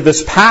because of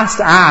this past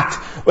act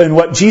and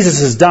what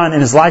Jesus has done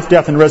in His life,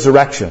 death, and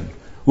resurrection.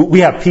 We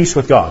have peace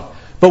with God.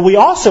 But we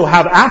also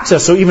have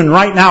access. So even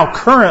right now,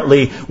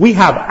 currently, we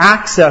have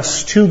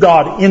access to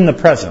God in the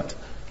present.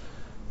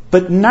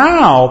 But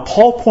now,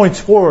 Paul points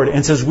forward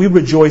and says we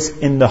rejoice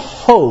in the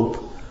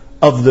hope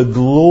of the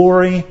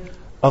glory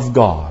of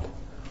God.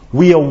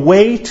 We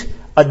await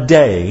a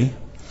day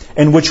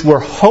in which we're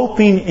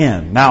hoping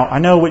in. Now, I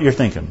know what you're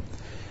thinking.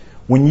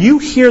 When you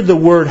hear the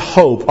word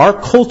hope, our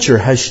culture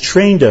has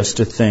trained us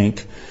to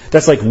think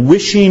that's like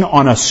wishing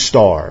on a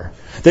star.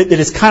 That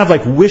is kind of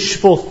like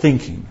wishful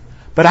thinking.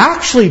 But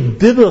actually,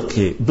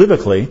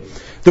 biblically,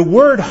 the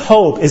word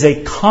hope is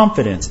a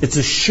confidence. It's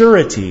a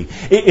surety.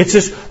 It's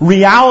this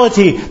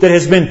reality that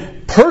has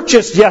been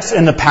purchased, yes,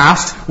 in the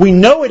past. We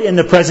know it in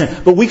the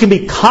present, but we can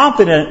be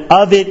confident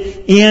of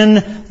it in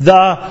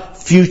the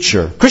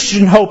future.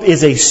 Christian hope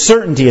is a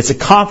certainty. It's a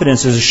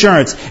confidence. It's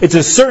assurance. It's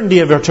a certainty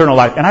of eternal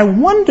life. And I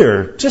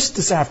wonder, just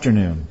this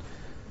afternoon,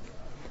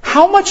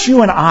 how much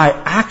you and I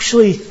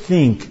actually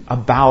think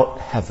about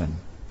heaven.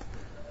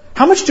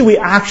 How much do we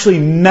actually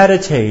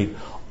meditate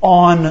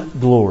on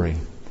glory?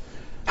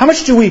 How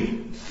much do we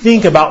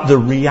think about the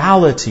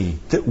reality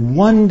that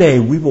one day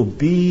we will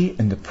be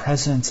in the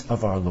presence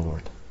of our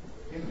Lord?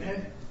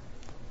 Amen.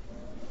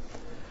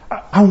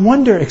 I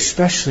wonder,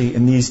 especially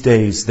in these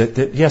days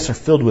that yes, are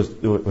filled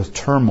with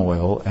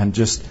turmoil and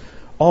just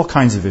all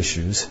kinds of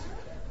issues.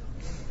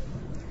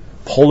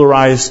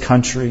 Polarized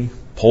country,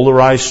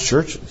 polarized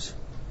churches.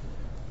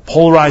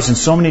 Polarized in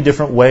so many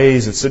different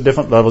ways, at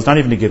different levels, not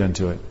even to get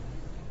into it.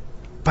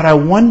 But I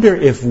wonder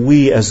if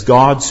we, as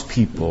God's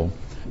people,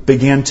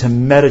 began to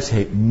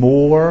meditate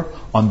more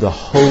on the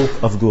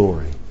hope of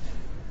glory.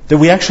 That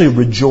we actually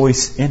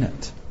rejoice in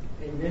it.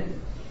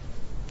 Amen.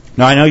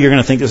 Now, I know you're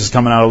going to think this is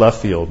coming out of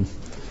left field.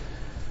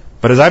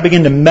 But as I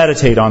begin to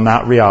meditate on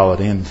that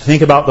reality and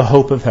think about the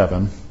hope of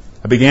heaven,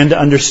 I began to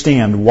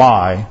understand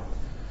why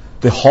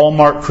the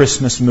Hallmark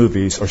Christmas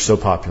movies are so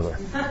popular.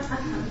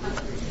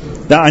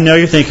 Now, I know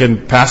you're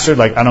thinking, Pastor,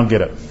 I don't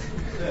get it.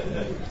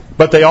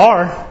 But they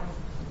are.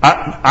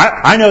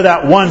 I know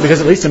that one because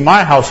at least in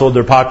my household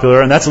they're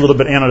popular, and that's a little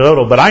bit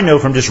anecdotal, but I know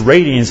from just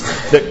ratings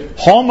that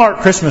Hallmark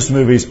Christmas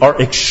movies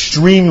are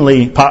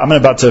extremely I'm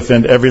about to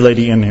offend every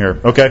lady in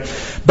here, okay?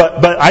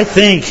 But I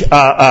think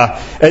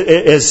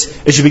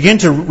as you begin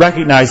to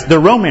recognize they're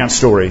romance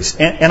stories,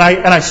 and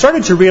I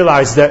started to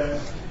realize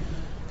that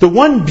the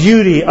one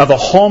beauty of a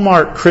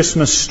Hallmark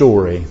Christmas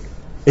story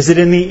is that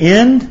in the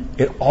end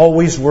it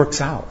always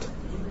works out,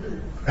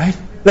 right?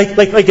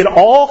 Like it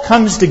all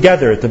comes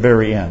together at the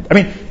very end. I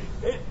mean,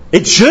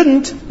 it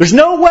shouldn't. There's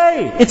no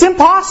way. It's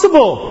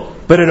impossible.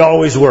 But it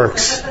always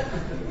works.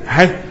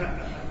 Right?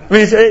 I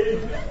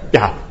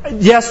mean,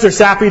 yes, they're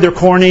sappy, they're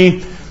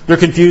corny, they're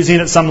confusing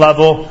at some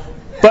level.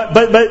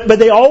 But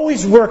they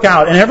always work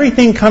out, and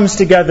everything comes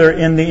together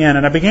in the end.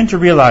 And I began to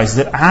realize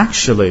that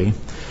actually,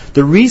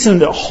 the reason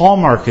that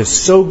Hallmark is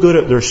so good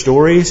at their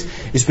stories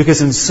is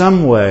because in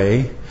some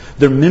way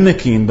they're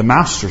mimicking the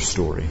master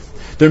story.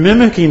 They're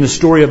mimicking the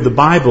story of the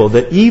Bible,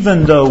 that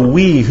even though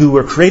we who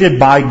were created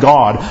by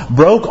God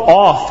broke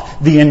off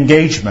the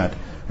engagement,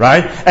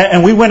 right?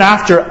 And we went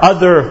after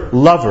other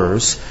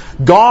lovers,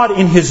 God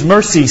in His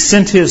mercy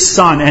sent His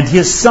Son, and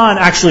His Son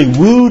actually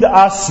wooed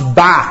us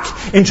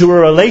back into a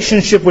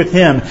relationship with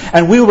Him.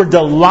 And we were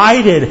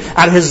delighted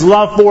at His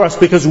love for us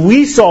because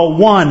we saw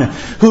one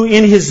who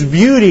in His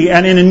beauty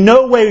and in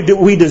no way that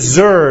we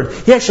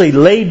deserved, He actually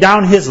laid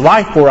down His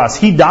life for us.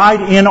 He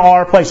died in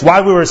our place.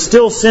 While we were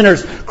still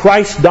sinners,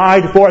 Christ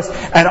died for us,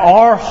 and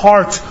our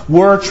hearts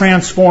were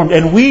transformed.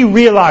 And we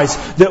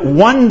realized that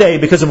one day,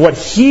 because of what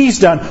He's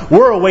done,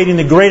 we're awaiting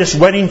the greatest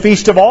wedding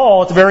feast of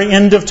all at the very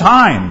end of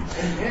time.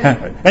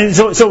 And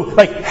so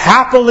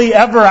happily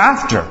ever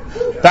after.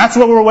 That's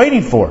what we're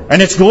waiting for.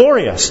 And it's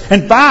glorious.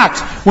 In fact,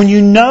 when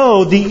you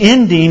know the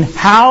ending,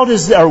 what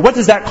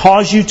does that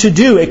cause you to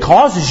do? It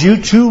causes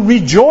you to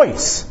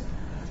rejoice.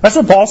 That's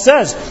what Paul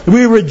says.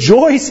 We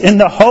rejoice in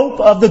the hope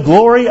of the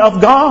glory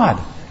of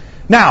God.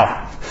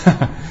 Now,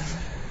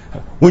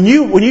 when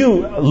you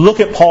look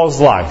at Paul's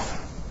life,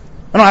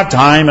 I don't have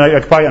time, I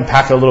could probably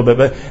unpack it a little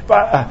bit,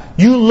 but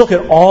you look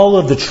at all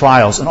of the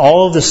trials and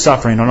all of the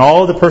suffering and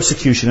all of the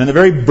persecution and the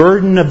very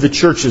burden of the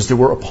churches that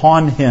were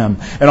upon him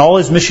and all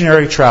his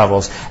missionary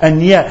travels.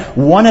 And yet,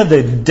 one of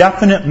the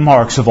definite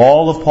marks of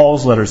all of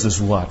Paul's letters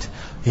is what?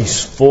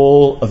 He's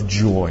full of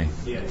joy.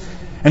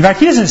 In fact,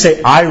 he doesn't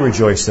say, I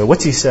rejoice, though.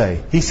 What's he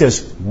say? He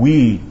says,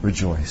 we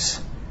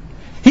rejoice.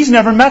 He's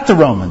never met the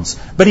Romans,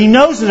 but he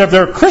knows that if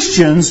they're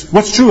Christians,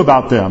 what's true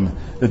about them?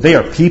 That they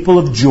are people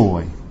of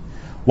joy.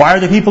 Why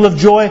are they people of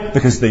joy?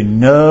 Because they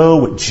know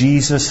what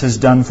Jesus has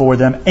done for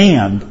them,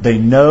 and they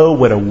know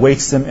what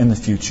awaits them in the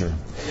future.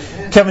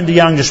 Kevin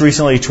DeYoung just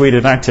recently tweeted,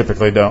 and I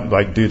typically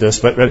don't do this,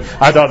 but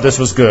I thought this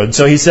was good.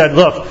 So he said,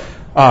 look,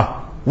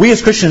 we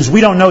as Christians,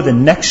 we don't know the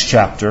next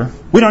chapter.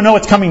 We don't know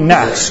what's coming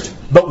next,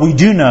 but we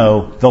do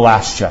know the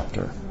last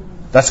chapter.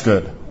 That's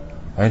good.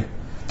 Right?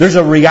 There's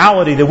a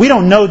reality that we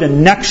don't know the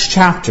next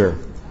chapter,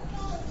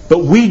 but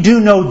we do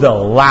know the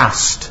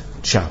last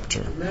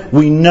chapter.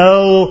 We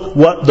know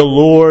what the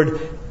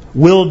Lord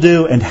will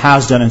do and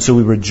has done, and so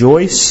we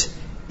rejoice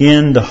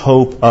in the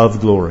hope of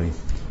glory.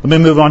 Let me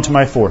move on to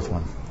my fourth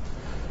one.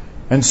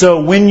 And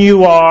so when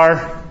you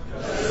are...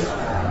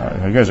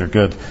 you guys are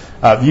good.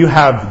 You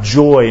have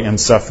joy in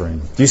suffering.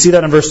 Do you see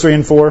that in verse 3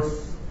 and 4?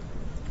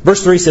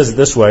 Verse 3 says it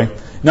this way.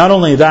 Not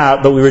only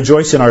that, but we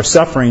rejoice in our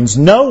sufferings,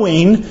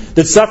 knowing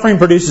that suffering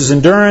produces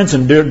endurance,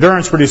 and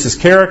endurance produces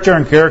character,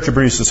 and character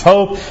produces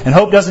hope, and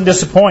hope doesn't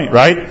disappoint,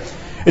 right?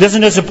 It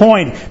doesn't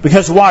disappoint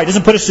because why? It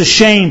doesn't put us to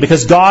shame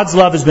because God's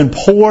love has been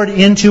poured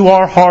into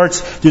our hearts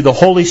through the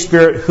Holy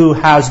Spirit who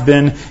has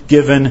been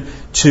given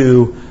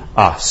to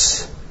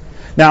us.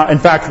 Now, in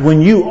fact,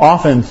 when you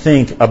often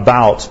think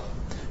about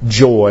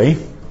joy,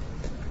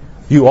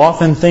 you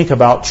often think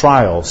about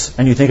trials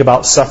and you think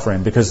about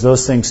suffering because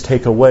those things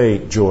take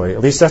away joy.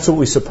 At least that's what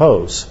we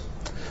suppose.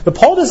 But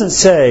Paul doesn't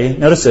say,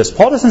 notice this,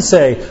 Paul doesn't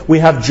say we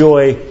have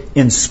joy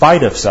in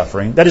spite of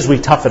suffering. That is, we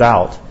tough it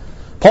out.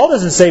 Paul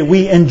doesn't say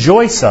we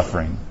enjoy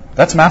suffering.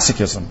 That's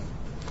masochism.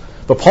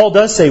 But Paul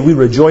does say we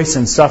rejoice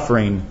in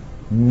suffering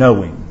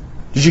knowing.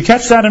 Did you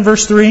catch that in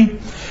verse 3?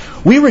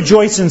 We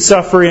rejoice in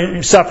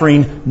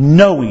suffering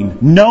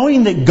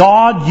knowing that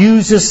God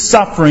uses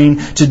suffering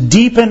to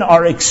deepen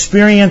our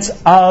experience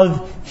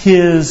of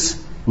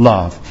His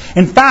love.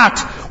 In fact,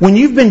 when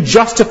you've been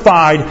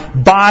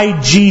justified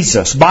by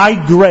Jesus,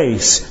 by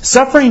grace,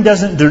 suffering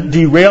doesn't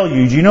derail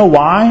you. Do you know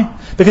why?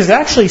 Because it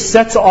actually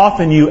sets off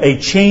in you a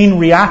chain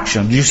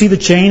reaction. Do you see the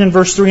chain in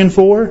verse 3 and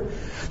 4?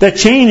 That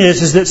chain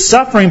is that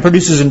suffering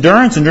produces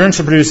endurance,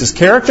 endurance produces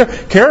character,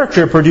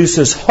 character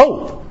produces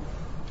hope.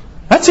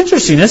 That's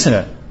interesting, isn't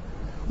it?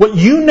 What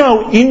you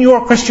know in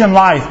your Christian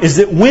life is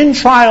that when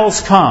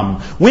trials come,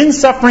 when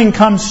suffering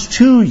comes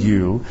to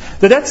you,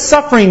 that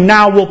suffering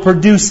now will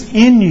produce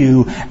in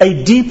you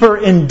a deeper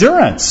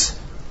endurance,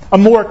 a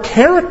more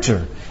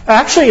character.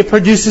 Actually, it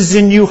produces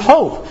in you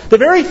hope. The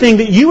very thing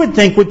that you would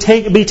think would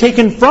be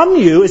taken from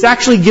you is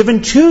actually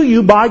given to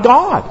you by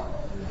God.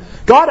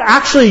 God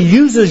actually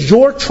uses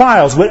your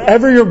trials,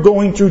 whatever you're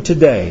going through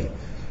today.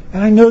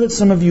 And I know that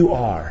some of you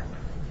are.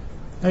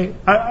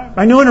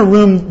 I know in a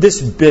room this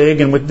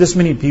big and with this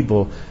many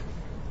people,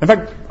 in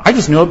fact, I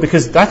just know it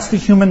because that's the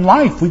human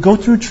life. We go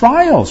through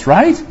trials,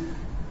 right?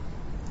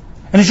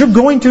 And as you're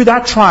going through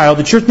that trial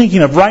that you're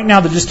thinking of right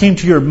now that just came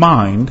to your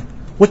mind,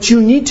 what you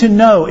need to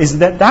know is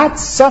that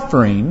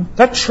suffering,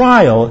 that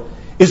trial,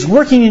 is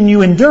working in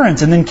you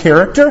endurance and then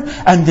character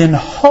and then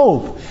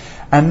hope.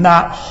 And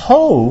that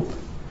hope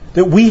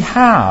that we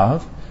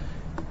have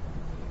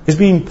is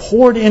being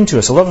poured into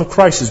us. The love of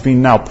Christ is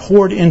being now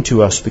poured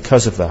into us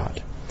because of that.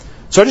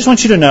 So I just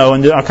want you to know,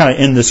 and I'll kind of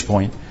end this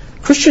point,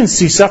 Christians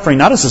see suffering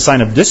not as a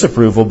sign of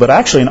disapproval, but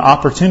actually an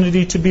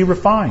opportunity to be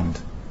refined.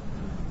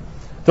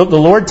 The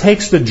Lord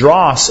takes the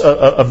dross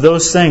of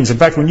those things. In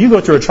fact, when you go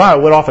through a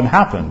trial, what often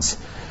happens?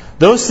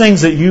 Those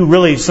things that you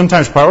really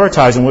sometimes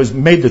prioritize and was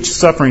made the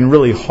suffering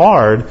really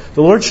hard,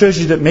 the Lord shows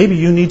you that maybe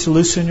you need to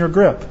loosen your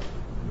grip.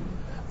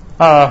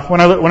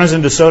 When I was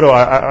in DeSoto,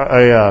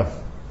 I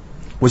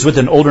was with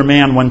an older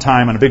man one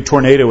time, and a big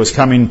tornado was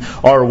coming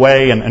our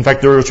way. And in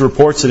fact, there was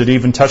reports that it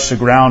even touched the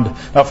ground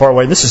not far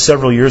away. This is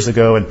several years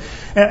ago, and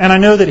I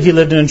know that he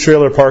lived in a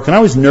trailer park, and I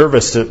was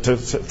nervous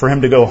for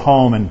him to go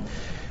home. And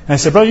I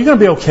said, "Brother, you're going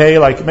to be okay?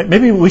 Like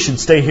maybe we should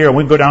stay here and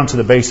we can go down to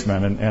the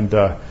basement."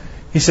 And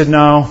he said,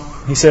 "No."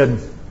 He said,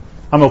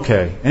 "I'm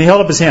okay." And he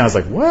held up his hand. I was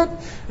like, "What?"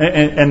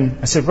 And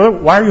I said, "Brother,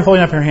 why are you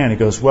holding up your hand?" He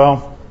goes,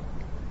 "Well,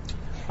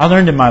 I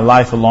learned in my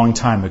life a long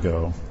time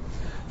ago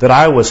that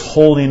I was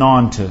holding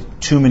on to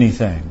too many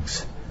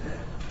things.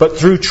 But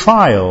through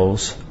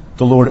trials,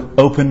 the Lord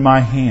opened my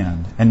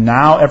hand. And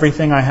now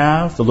everything I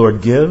have, the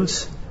Lord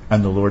gives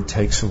and the Lord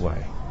takes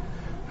away."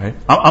 Right?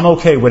 I'm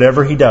okay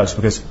whatever He does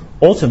because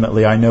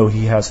ultimately I know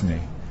He has me.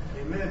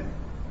 Amen.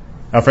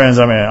 Now, friends,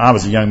 I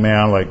was a young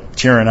man like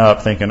cheering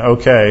up thinking,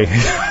 okay,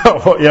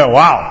 yeah,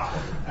 wow.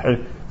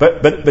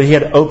 But he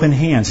had open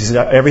hands. He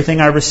said,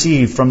 everything I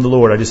received from the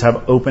Lord, I just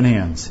have open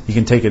hands. He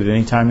can take it at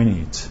any time He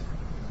needs.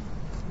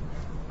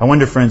 I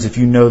wonder, friends, if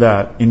you know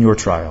that in your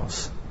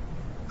trials.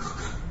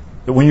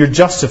 That when you're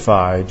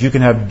justified, you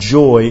can have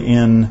joy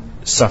in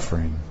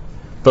suffering.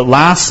 But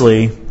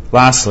lastly,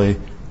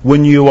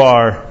 when you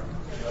are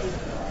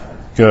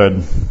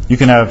good, you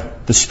can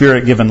have the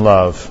Spirit-given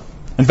love.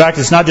 In fact,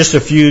 it's not just a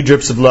few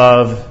drips of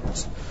love.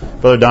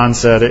 Brother Don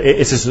said,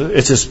 it's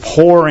this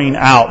pouring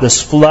out,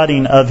 this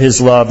flooding of His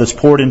love that's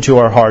poured into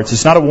our hearts.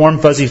 It's not a warm,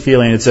 fuzzy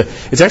feeling. It's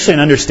actually an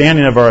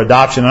understanding of our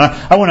adoption. And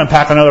I want to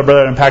unpack another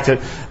brother unpacked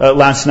it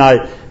last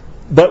night.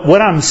 But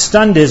what I'm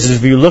stunned is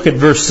if you look at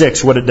verse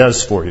 6, what it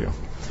does for you.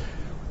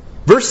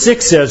 Verse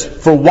 6 says,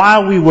 "For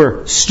while we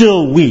were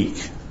still weak."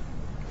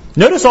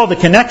 Notice all the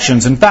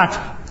connections. In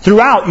fact,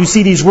 Throughout, you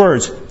see these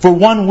words, for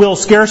one will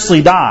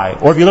scarcely die.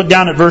 Or if you look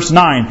down at verse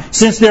 9,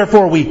 since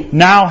therefore we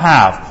now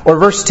have. Or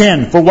verse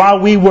 10, for while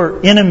we were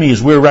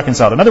enemies, we were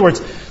reconciled. In other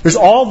words, there's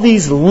all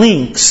these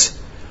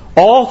links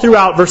all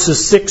throughout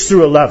verses 6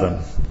 through 11,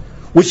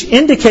 which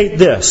indicate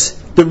this.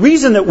 The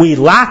reason that we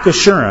lack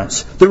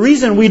assurance, the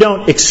reason we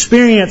don't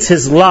experience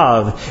His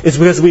love, is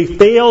because we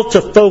fail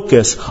to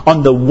focus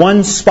on the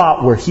one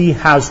spot where He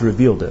has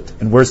revealed it.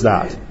 And where's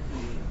that?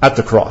 At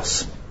the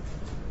cross.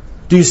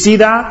 Do you see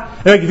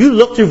that? If you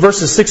look through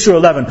verses 6 through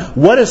 11,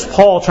 what is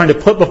Paul trying to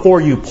put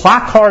before you,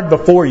 placard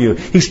before you?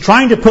 He's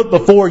trying to put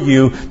before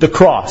you the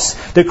cross.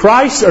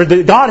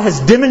 God has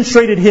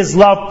demonstrated His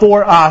love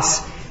for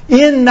us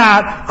in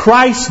that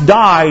Christ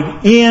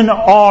died in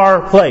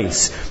our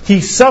place.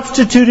 He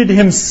substituted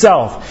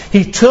Himself.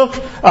 He took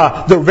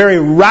the very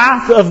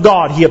wrath of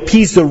God. He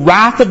appeased the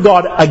wrath of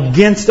God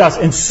against us.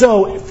 And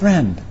so,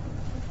 friend,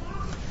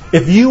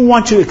 if you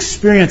want to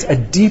experience a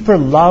deeper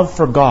love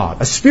for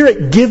God, a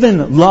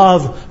Spirit-given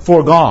love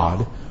for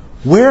God,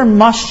 where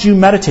must you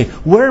meditate?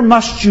 Where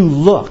must you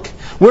look?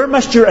 Where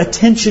must your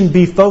attention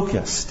be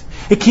focused?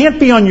 It can't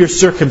be on your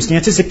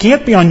circumstances. It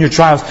can't be on your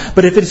trials.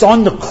 But if it's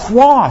on the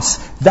cross,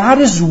 that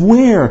is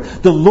where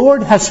the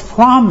Lord has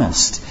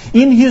promised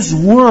in His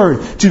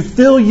Word to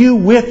fill you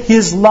with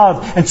His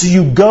love. And so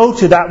you go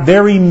to that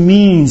very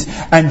means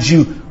and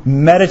you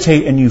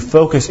meditate and you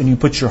focus and you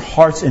put your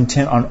heart's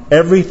intent on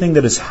everything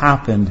that has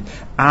happened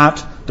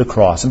at the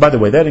cross. And by the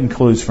way, that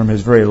includes from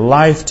His very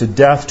life to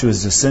death to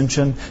His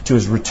ascension to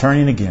His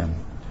returning again.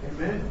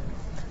 Amen.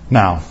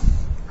 Now,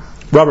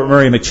 Robert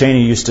Murray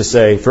McChaney used to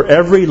say, for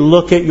every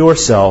look at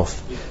yourself,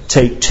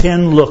 take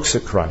 10 looks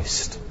at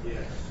Christ.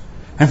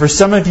 And for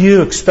some of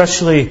you,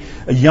 especially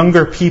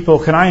younger people,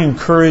 can I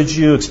encourage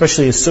you,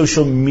 especially as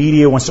social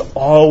media wants to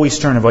always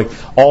turn of like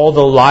all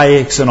the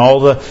likes and all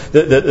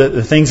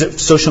the things that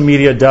social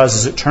media does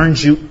is it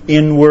turns you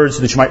inwards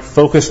so that you might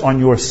focus on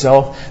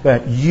yourself,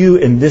 that you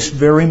in this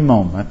very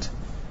moment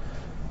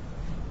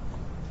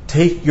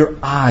take your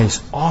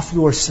eyes off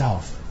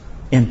yourself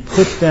and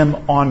put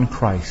them on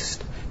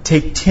Christ.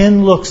 Take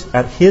 10 looks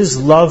at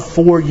His love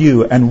for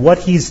you and what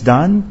He's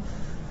done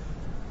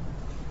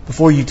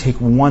before you take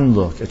one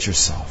look at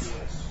yourself.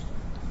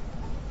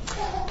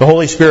 The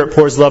Holy Spirit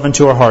pours love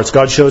into our hearts.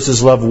 God shows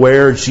His love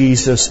where?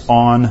 Jesus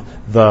on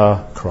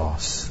the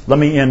cross. Let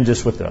me end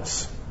just with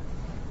this.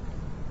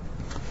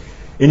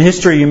 In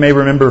history, you may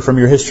remember from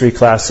your history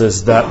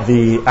classes that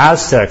the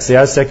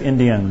Aztec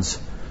Indians,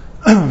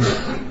 I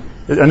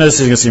know this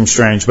is going to seem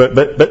strange, but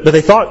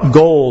they thought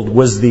gold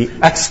was the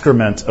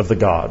excrement of the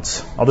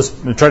gods. I'll just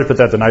try to put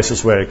that the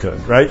nicest way I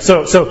could, right?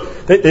 So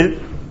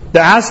the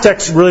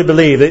Aztecs really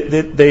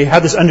believed, they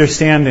had this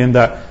understanding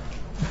that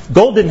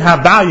gold didn't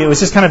have value. It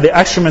was just kind of the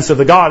excrements of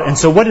the god. And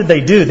so what did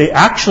they do? They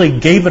actually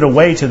gave it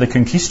away to the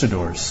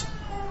conquistadors.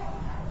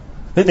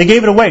 They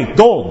gave it away,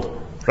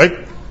 gold,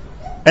 right?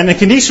 And the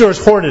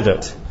conquistadors hoarded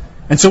it.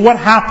 And so what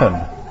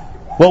happened?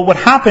 Well, what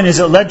happened is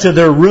it led to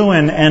their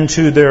ruin and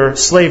to their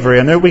slavery.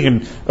 And there we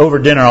can, over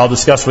dinner, I'll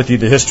discuss with you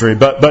the history.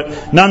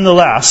 But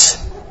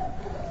nonetheless,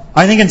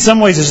 I think in some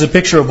ways it's a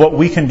picture of what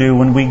we can do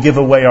when we give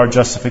away our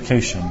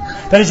justification.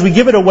 That is, we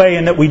give it away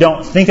and that we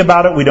don't think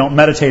about it, we don't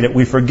meditate it,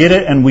 we forget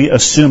it and we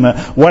assume it.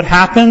 What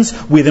happens?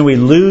 Then we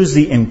lose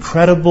the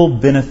incredible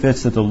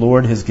benefits that the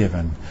Lord has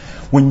given.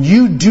 When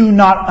you do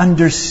not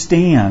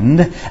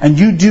understand and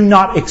you do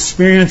not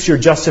experience your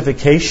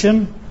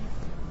justification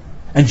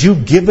and you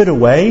give it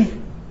away,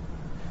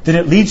 then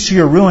it leads to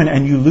your ruin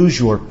and you lose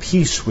your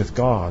peace with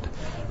God.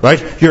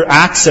 Right? Your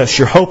access,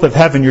 your hope of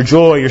heaven, your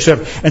joy, your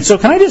strength. And so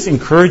can I just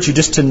encourage you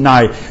just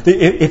tonight,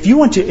 if you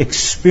want to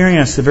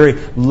experience the very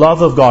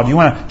love of God, you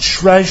want to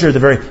treasure the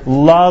very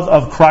love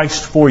of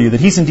Christ for you, that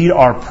He's indeed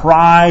our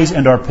prize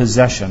and our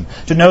possession,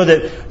 to know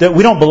that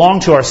we don't belong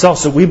to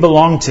ourselves, that we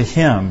belong to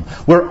Him.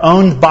 We're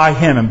owned by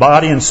Him in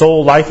body and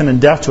soul, life and in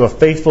death, to a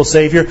faithful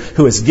Savior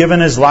who has given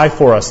His life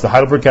for us. The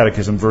Heidelberg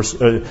Catechism, verse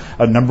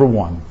number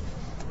 1.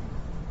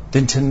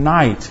 Then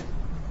tonight,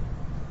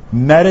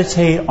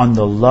 meditate on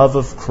the love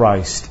of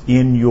Christ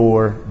in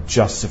your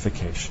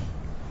justification.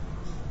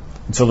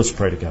 And so let's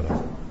pray together.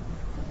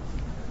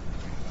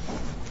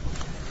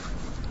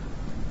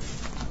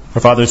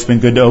 Our Father, it's been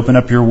good to open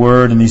up your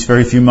Word in these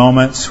very few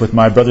moments with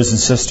my brothers and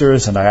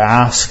sisters, and I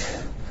ask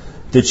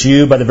that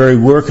you, by the very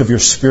work of your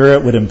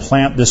Spirit, would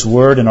implant this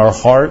Word in our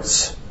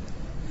hearts.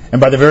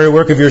 And by the very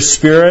work of your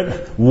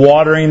Spirit,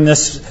 watering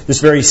this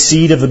very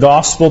seed of the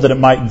gospel, that it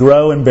might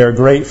grow and bear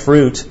great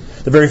fruit.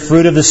 The very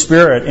fruit of the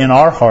Spirit in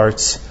our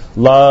hearts,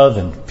 love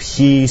and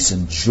peace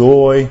and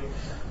joy,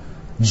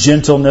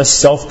 gentleness,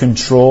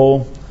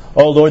 self-control.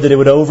 Oh Lord, that it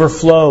would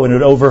overflow and it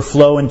would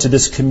overflow into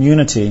this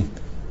community.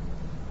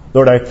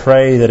 Lord, I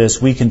pray that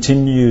as we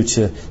continue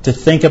to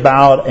think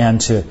about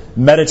and to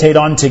meditate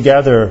on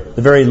together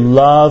the very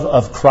love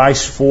of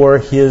Christ for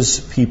His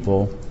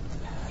people,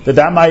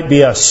 that might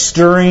be a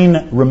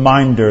stirring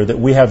reminder that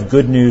we have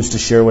good news to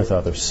share with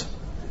others.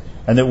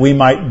 And that we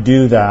might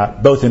do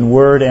that, both in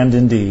word and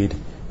in deed.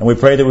 And we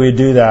pray that we would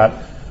do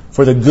that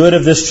for the good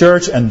of this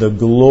church and the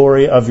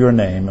glory of your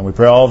name. And we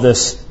pray all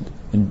this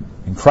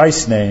in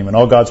Christ's name, and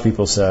all God's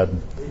people said,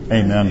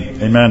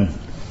 Amen. Amen.